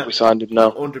striker if we signed him now.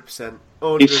 100%.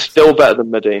 He's still better than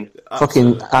Medine.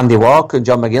 Fucking Andy Walker and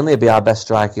John McGinley would be our best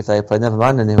striker if they played, never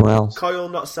mind anyone else. Coyle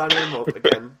not signing him up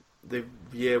again. The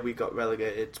year we got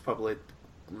relegated, probably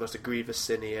the most grievous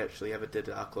sin he actually ever did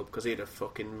at our club, because he'd have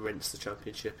fucking rinsed the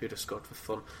Championship. He'd have scored for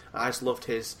fun. I just loved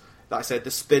his, like I said,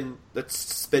 the spin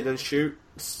and shoot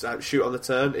on the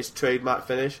turn, his trademark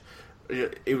finish.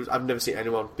 I've never seen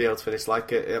anyone be able to finish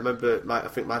like it. I remember, I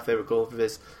think my favourite goal of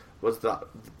his was that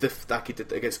he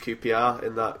did against QPR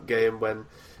in that game when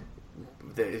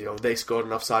they scored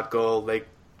an offside goal, they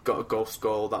got a ghost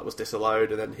goal that was disallowed,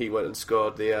 and then he went and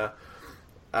scored the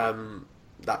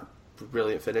that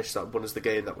brilliant finish that won us the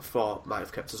game that we thought might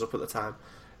have kept us up at the time.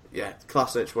 Yeah,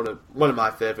 Klasnic, one of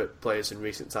my favourite players in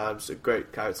recent times. A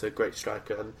great character, great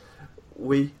striker, and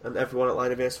we and everyone at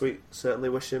Line of Air Suite certainly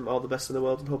wish him all the best in the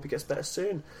world and hope he gets better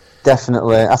soon.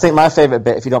 Definitely. I think my favourite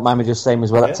bit, if you don't mind me just saying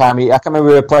as well, at the time, I can remember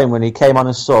we were playing when he came on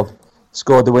as sub,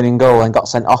 scored the winning goal and got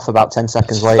sent off about 10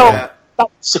 seconds later. Yeah. That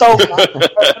was Stoke, man. I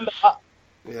remember that.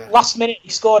 Yeah. Last minute he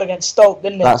scored against Stoke,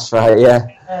 didn't he? That's right, yeah.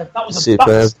 That was superb.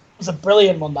 That was a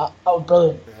brilliant one, that was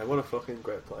brilliant. Yeah, what a fucking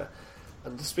great player.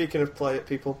 And speaking of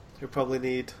people who probably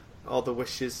need all the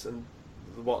wishes and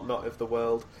whatnot of the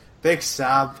world, Big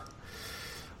Sam.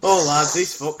 Oh lads,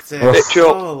 he's fucked it. Stitch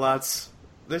up. Oh lads,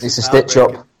 It's a stitch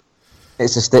up.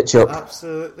 It's a stitch up.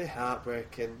 Absolutely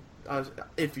heartbreaking.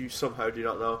 If you somehow do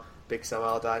not know, Big Sam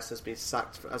Allardyce has been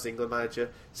sacked as England manager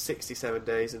 67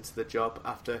 days into the job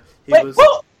after he was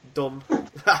done.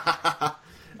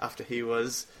 After he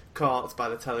was caught by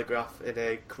the Telegraph in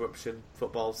a corruption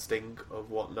football sting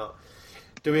of whatnot.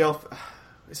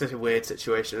 It's such a weird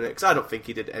situation, isn't it? Because I don't think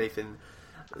he did anything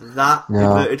that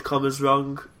inverted commas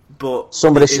wrong. But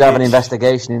somebody should have an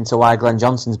investigation into why Glenn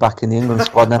Johnson's back in the England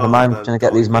squad. Never mind trying to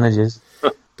get these managers.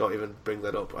 Don't even bring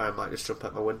that up. I might just jump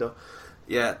out my window.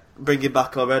 Yeah, bring him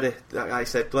back already. Like I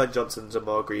said, Glenn Johnson's a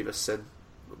more grievous sin.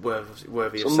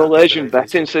 Worthy Some Malaysian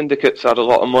betting syndicates had a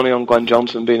lot of money on Glenn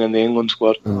Johnson being in the England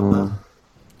squad.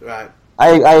 Right.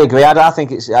 I agree. I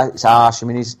think it's harsh. I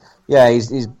mean, he's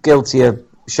guilty of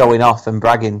showing off and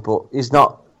bragging, but he's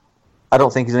not. I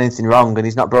don't think he's done anything wrong, and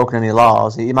he's not broken any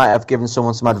laws. He might have given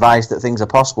someone some advice that things are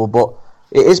possible, but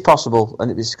it is possible,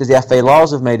 and it's because the FA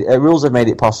rules have made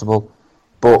it possible.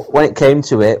 But when it came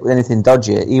to it, with anything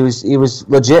dodgy, he was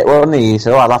legit, wasn't he? He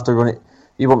said, I'll have to run it.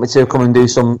 You want me to come and do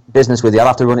some business with you? I'll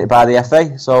have to run it by the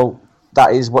FA. So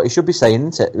that is what he should be saying,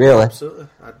 isn't it? Really? Absolutely.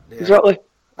 Exactly.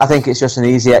 I think it's just an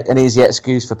easy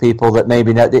excuse for people that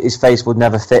maybe his face would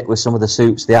never fit with some of the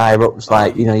suits, the higher ups,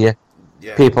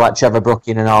 people like Trevor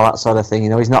Brooking and all that sort of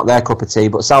thing. He's not their cup of tea.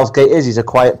 But Southgate is. He's a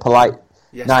quiet, polite,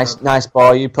 nice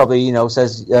boy. Who probably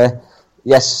says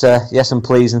yes and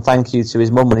please and thank you to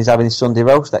his mum when he's having his Sunday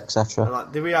roast, etc.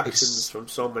 Like the reactions from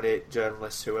so many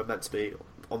journalists who are meant to be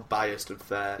unbiased and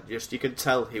fair, you can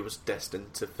tell he was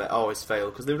destined to always fail,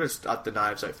 because they just had the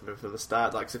knives out from him from the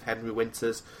start, like Henry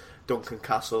Winters, Duncan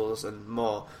Castles and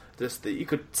more. You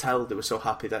could tell they were so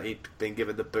happy that he'd been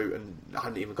given the boot and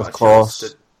hadn't even got a chance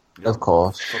to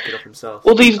fuck it up himself.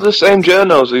 Well, these are the same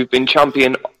journos who've been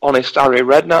championing honest Harry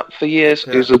Redknapp for years,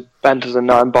 who's as bent as a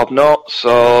 9 Bob Knott,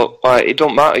 so it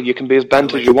don't matter, you can be as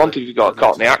bent as you want if you've got a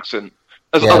Cockney accent.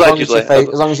 Allegedly. As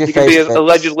long as you can be as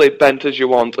allegedly bent as you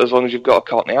want, as long as you've got a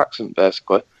Cockney accent,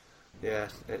 basically. Yeah,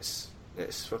 it's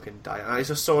fucking dire. And it's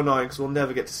just so annoying because we'll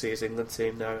never get to see his England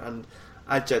team now, and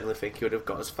I genuinely think he would have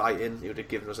got us fighting, he would have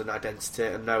given us an identity,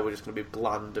 and now we're just going to be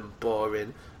bland and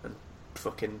boring and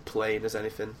fucking plain as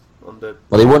anything. Well,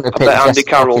 he wouldn't have picked Andy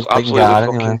Carroll's absolutely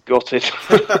fucking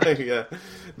gutted. Yeah,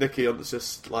 Nicky Hunt's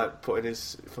just like putting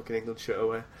his fucking England shirt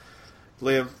away.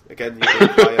 Liam, again, you've been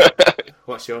quiet.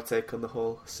 What's your take on the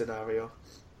whole scenario?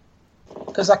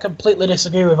 Because I completely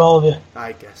disagree with all of you.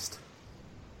 I guessed.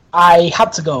 I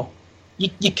had to go.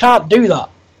 You can't do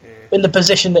that in the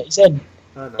position that he's in.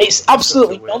 It's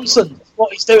absolutely nonsense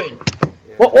what he's doing.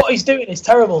 Yeah. What he's doing is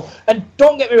terrible. And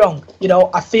don't get me wrong,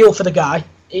 I feel for the guy.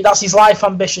 That's his life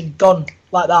ambition gone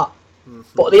like that. Mm-hmm.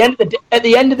 But at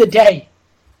the end of the day,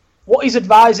 what he's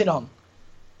advising on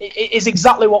is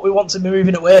exactly what we want to be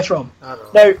moving away from.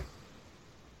 Now,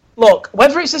 look,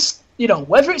 whether it's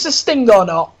a sting or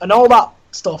not, and all that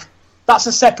stuff, that's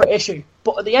a separate issue.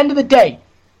 But at the end of the day,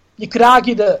 you could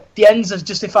argue that the ends have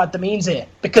justified the means here,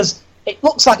 because it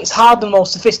looks like it's hard the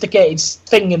most sophisticated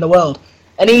thing in the world,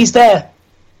 and he's there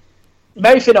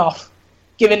mouthing off,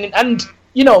 and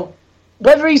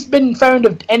whether he's been found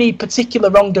of any particular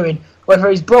wrongdoing, whether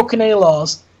he's broken any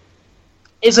laws,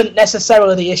 isn't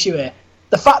necessarily the issue here.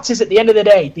 The fact is, at the end of the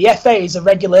day, the FA is a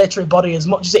regulatory body as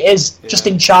much as it is just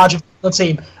in charge of the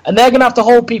team, and they're going to have to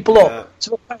hold people up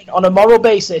to account on a moral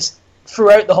basis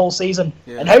throughout the whole season.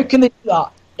 Yeah. And how can they do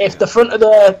that if the front of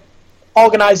the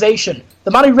organisation,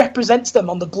 the man who represents them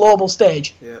on the global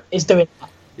stage, is doing that?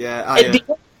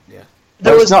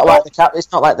 It's not like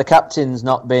the captain's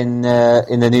not been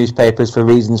in the newspapers for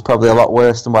reasons probably a lot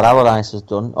worse than what Allardyce has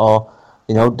done, or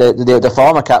the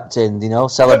former captain,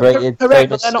 celebrated. Correct,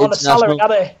 but they're not on a salary, are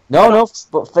they? No,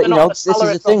 but this is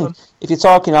the thing. If you're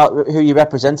talking about who your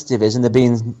representative is, and there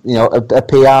being a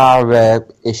PR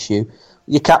issue,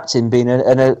 your captain being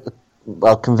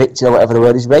convicted or whatever the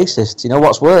word is, racist.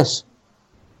 What's worse?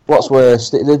 What's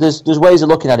worse? There's ways of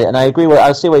looking at it, and I agree.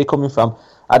 I see where you're coming from.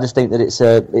 I just think that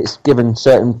it's given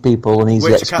certain people an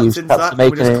easy excuse. Which captain's that?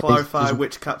 Can we just clarify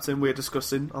which captain we're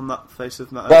discussing on that face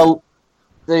of matter? Well,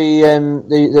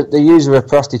 the user of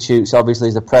prostitutes obviously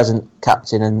is the present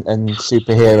captain and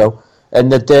superhero, and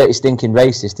the dirty stinking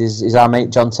racist is our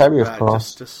mate John Terry, of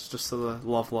course. Just so the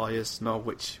love lawyers know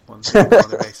which one's the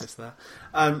racist there.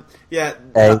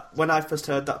 When I first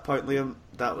heard that point, Liam,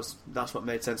 that's what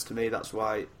made sense to me. That's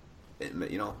why.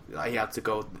 He had to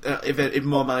go. If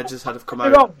more managers had come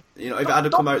out, if it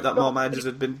had come out that more managers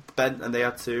had been bent and they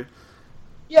had to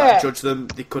judge them,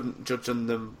 they couldn't judge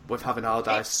them with having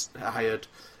Allardyce hired.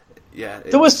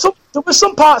 There was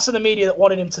some parts of the media that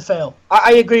wanted him to fail.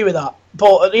 I agree with that,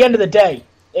 but at the end of the day,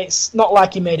 it's not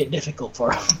like he made it difficult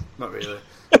for him. Not really,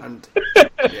 and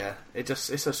it's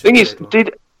a thing is,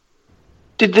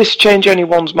 did this change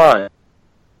anyone's mind?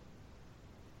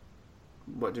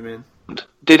 What do you mean?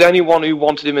 Did anyone who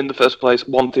wanted him in the first place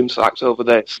want him sacked over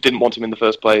this? Didn't want him in the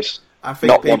first place? I think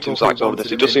not want him sacked over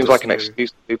this. It just seems like an excuse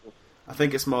to people. I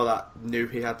think it's more that knew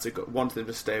he had to go, wanted him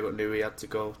to stay, but knew he had to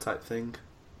go type thing.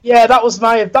 Yeah, that was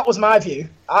my view.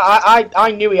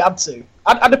 I knew he had to.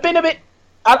 I'd have been a bit.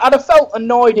 I'd have felt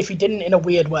annoyed if he didn't, in a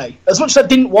weird way. As much as I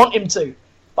didn't want him to,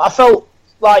 but I felt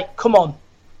like, come on,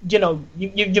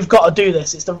 you've got to do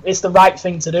this. It's the right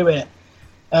thing to do here.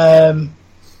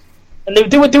 And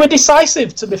they were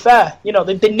decisive, to be fair. They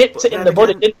nipped it in the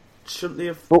bud. Shouldn't they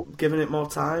have given it more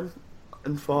time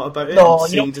and thought about it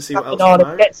and to see what else came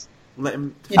out? Let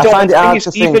him. I find it hard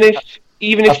to think.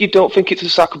 Even if you don't think it's a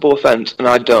sackable offence, and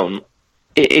I don't,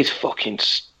 it is fucking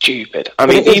stupid. I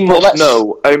mean, he must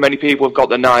know how many people have got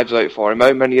their knives out for him,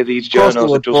 how many of these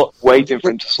journals are just waiting for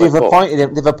him to slip up.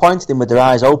 They've appointed him with their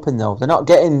eyes open, though. They're not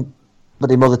getting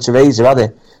bloody Mother Teresa, are they?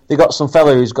 They got some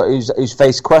fellow who's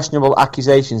faced questionable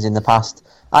accusations in the past.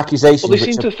 Accusations. Well, they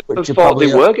seem to have thought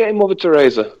they were getting Mother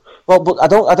Teresa. Well, but I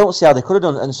don't see how they could have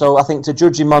done. And so I think to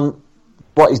judge him on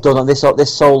what he's done on this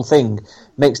sole thing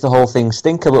makes the whole thing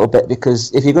stink a little bit.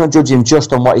 Because if you're going to judge him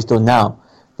just on what he's done now,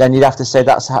 then you'd have to say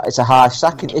it's a harsh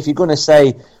sacking. If you're going to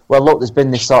say, well, look, there's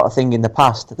been this sort of thing in the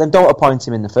past, then don't appoint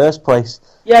him in the first place.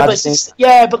 Yeah, but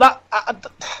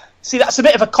see, that's a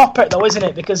bit of a cop-out, though, isn't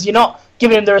it? Because you're not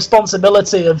giving him the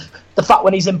responsibility of the fact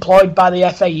when he's employed by the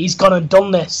FA, he's gone and done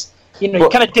this. You're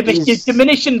kind of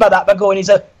diminishing by that by going, he's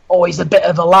a bit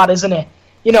of a lad, isn't he?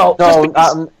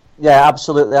 Yeah,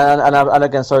 absolutely. And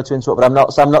again, sorry to interrupt, but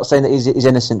I'm not saying that he's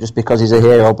innocent just because he's a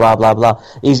hero. Blah blah blah.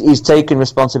 He's taken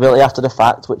responsibility after the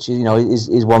fact, which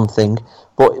is one thing.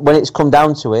 But when it's come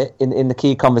down to it, in the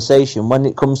key conversation, when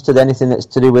it comes to anything that's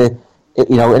to do with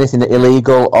anything that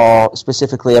illegal or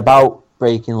specifically about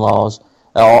breaking laws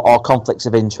or conflicts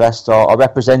of interest or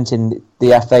representing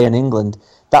the FA in England,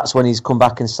 that's when he's come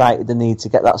back and cited the need to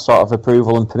get that sort of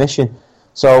approval and permission.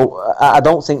 So I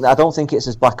don't think it's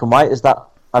as black and white as that.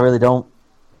 I really don't.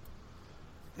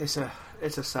 It's a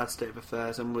sad state of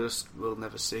affairs, and we'll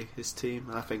never see his team.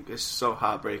 And I think it's so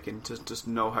heartbreaking to just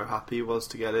know how happy he was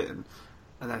to get it, and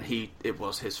then it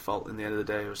was his fault. In the end of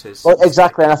the day, it was his. Well,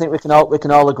 exactly, and I think we can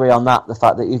all agree on that. The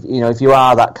fact that if you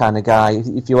are that kind of guy,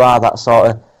 if you are that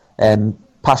sort of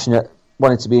passionate,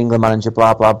 wanting to be England manager,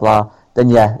 blah blah blah, then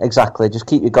yeah, exactly. Just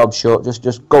keep your gob shut.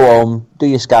 Just go home, do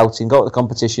your scouting, go to the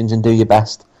competitions, and do your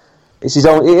best. It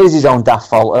is his own daft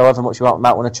fault, however much you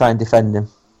might want to try and defend him.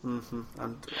 Mm-hmm.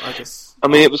 And I guess. I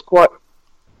mean, it was quite.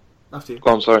 After you.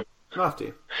 Go on, sorry. No, after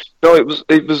you. No, it was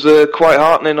quite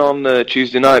heartening on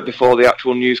Tuesday night before the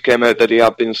actual news came out that he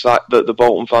had been sacked. That the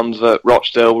Bolton fans at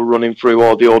Rochdale were running through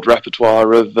all the old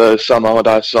repertoire of Sam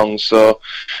Allardyce songs. So,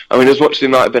 I mean, as much as he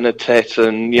might have been a tit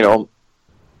and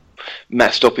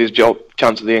messed up his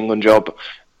chance of the England job,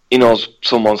 he knows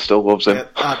someone still loves him. Yeah,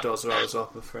 our doors are always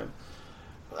open for him.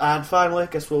 And finally, I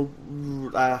guess we'll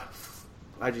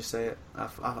How'd you say it?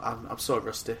 I'm so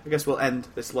rusty. I guess we'll end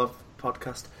this love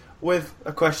podcast with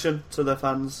a question to the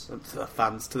fans,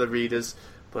 to the readers.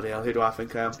 Bloody hell, who do I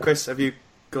think I am? Chris, have you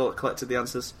collected the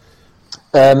answers?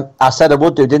 I said I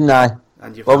would do, didn't I?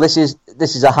 And well, this is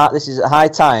a high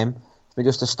time for me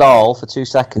just to stall for 2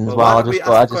 seconds while I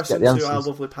just get the answers. To our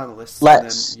lovely panellists, and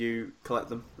then you collect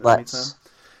them in the meantime.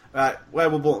 Right, where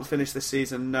will Bolton finish this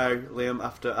season now, Liam?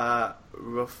 After our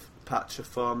rough patch of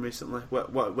form recently,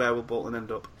 where will Bolton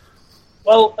end up?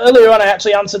 Well, earlier on I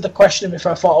actually answered the question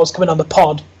before I thought I was coming on the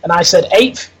pod, and I said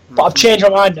 8th, but I've changed my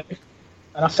mind now,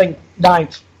 and I think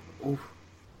 9th. Ooh,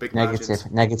 big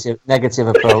negative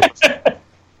approach.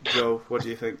 Joe, what do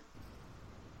you think?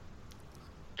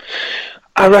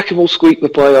 I reckon we'll squeak the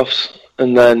playoffs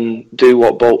and then do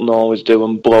what Bolton always do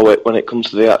and blow it when it comes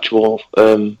to the actual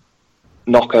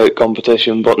knockout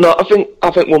competition. But no, I think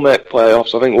we'll make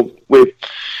playoffs. I think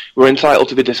we're entitled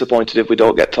to be disappointed if we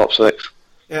don't get top 6.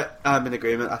 Yeah, I'm in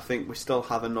agreement. I think we still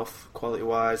have enough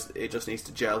quality-wise. It just needs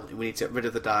to gel. We need to get rid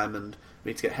of the diamond.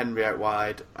 We need to get Henry out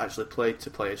wide, actually play to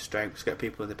players' strengths, get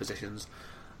people in the positions.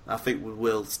 I think we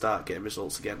will start getting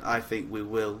results again. I think we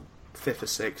will 5th or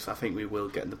 6th. I think we will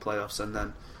get in the playoffs, and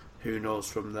then who knows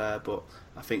from there. But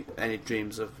I think any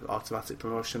dreams of automatic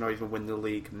promotion or even win the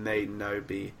league may now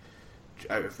be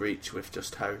out of reach with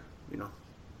just how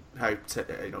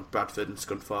Bradford and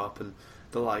Scunthorpe and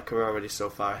the like are already so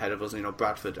far ahead of us.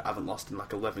 Bradford haven't lost in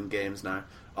like 11 games now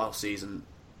all season.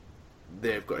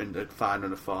 They've got into fine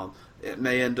run of form. It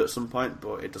may end at some point,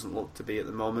 but it doesn't look to be at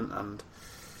the moment. And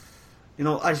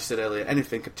as you said earlier,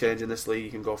 anything could change in this league.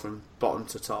 You can go from bottom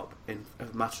to top in a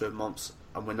matter of months,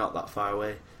 and we're not that far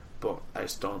away. But I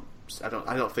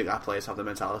don't think our players have the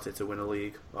mentality to win a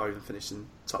league or even finish in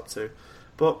top 2.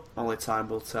 But only time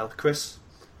will tell. Chris,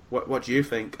 what do you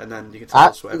think? And then you can tell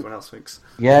us what everyone else thinks.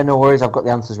 Yeah, no worries. I've got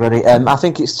the answers ready. I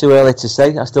think it's too early to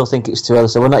say. I still think it's too early.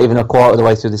 So we're not even a quarter of the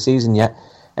way through the season yet.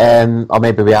 Or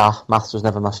maybe we are. Maths was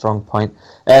never my strong point.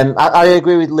 I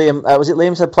agree with Liam. Was it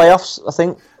Liam said playoffs? I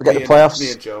think we get the playoffs.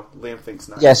 Me and Joe. Liam thinks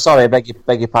now. Yeah, sorry, beg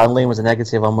your pardon. Liam was a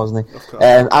negative one, wasn't he? Of course.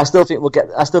 I still think we'll get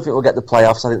the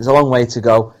playoffs. I think there's a long way to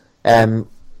go.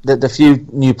 The few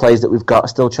new players that we've got are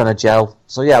still trying to gel.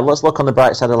 So yeah, let's look on the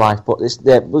bright side of life. But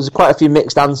there's quite a few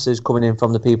mixed answers coming in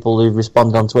from the people who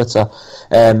responded on Twitter.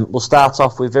 We'll start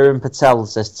off with Viren Patel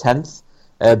says 10th.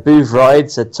 Boothroyd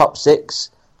said top 6.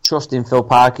 Trusting Phil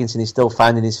Parkinson, he's still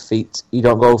finding his feet. You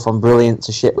don't go from brilliant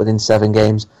to shit within 7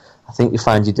 games. I think you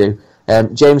find you do.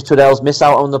 James Twiddell's miss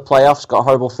out on the playoffs. Got a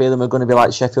horrible feeling we're going to be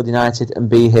like Sheffield United and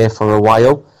be here for a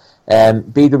while.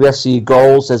 BWFC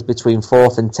goal says between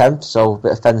 4th and 10th, so a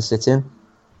bit of fence sitting.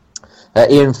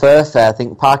 Ian Firth, I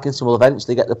think Parkinson will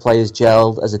eventually get the players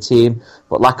gelled as a team,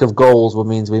 but lack of goals will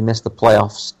mean we miss the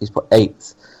playoffs. He's put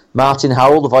 8th. Martin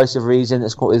Howell, the voice of reason,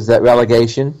 has come with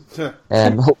relegation.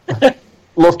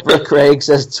 Loughborough Craig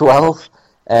says 12th.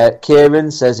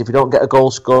 Kieran says if you don't get a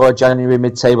goal scorer, January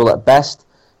mid-table at best.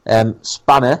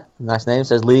 Spanner, nice name,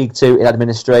 says League 2 in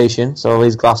administration, so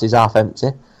his glass is half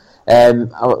empty.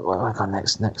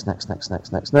 Next.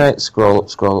 Scroll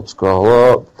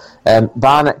up.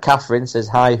 Barnett Catherine says,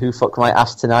 hi, who fucked my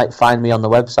ass tonight? Find me on the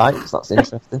website. So that's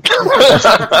interesting.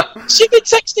 She been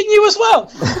texting you as well?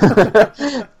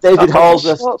 David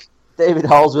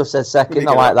Hallsworth says second.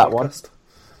 I like that one.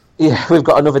 Yeah, we've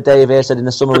got another Dave here said in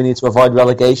the summer we need to avoid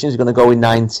relegation. He's going to go in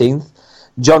 19th.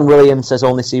 John Williams says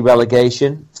only see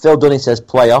relegation. Phil Dunny says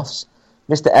playoffs.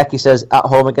 Mr. Eckie says at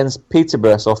home against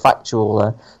Peterborough, so factual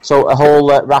there. So a whole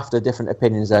raft of different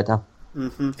opinions there, Dan.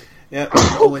 Mm-hmm. Yeah,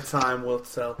 only time will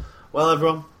tell. Well,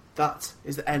 everyone, that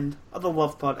is the end of the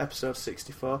Love Pod episode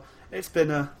 64. It's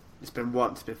been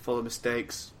full of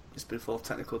mistakes. It's been full of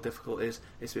technical difficulties.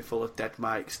 It's been full of dead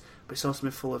mics, but it's also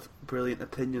been full of brilliant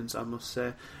opinions, I must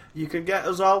say. You can get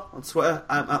us all on Twitter.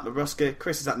 I'm at Maruski.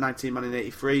 Chris is at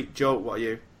 19man83. Joe, what are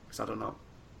you? Because I don't know.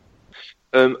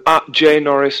 At J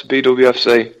Norris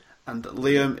BWFC. And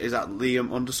Liam is at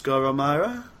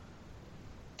Liam_O'Mara.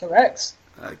 Correct.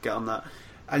 Get on that.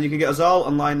 And you can get us all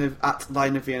on at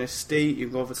Line of Vienna Steve. You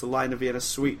can go over to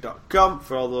lineofviennasuite.com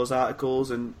for all those articles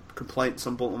and complaints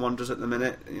on Bolton Wanderers at the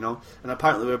minute, And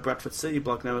apparently we're a Bradford City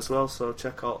blog now as well, so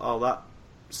check out all that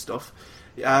stuff.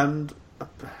 And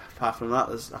apart from that,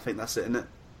 I think that's it, innit?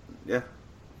 Yeah.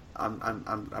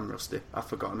 I'm rusty. I've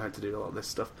forgotten how to do a lot of this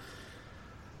stuff.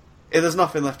 If there's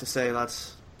nothing left to say,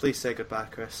 lads, please say goodbye,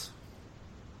 Chris.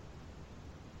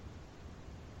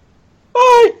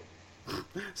 Bye!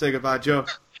 Say goodbye, Joe.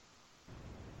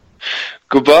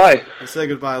 Goodbye. And say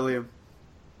goodbye, Liam.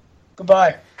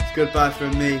 Goodbye. It's goodbye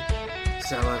from me,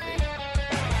 Salavi.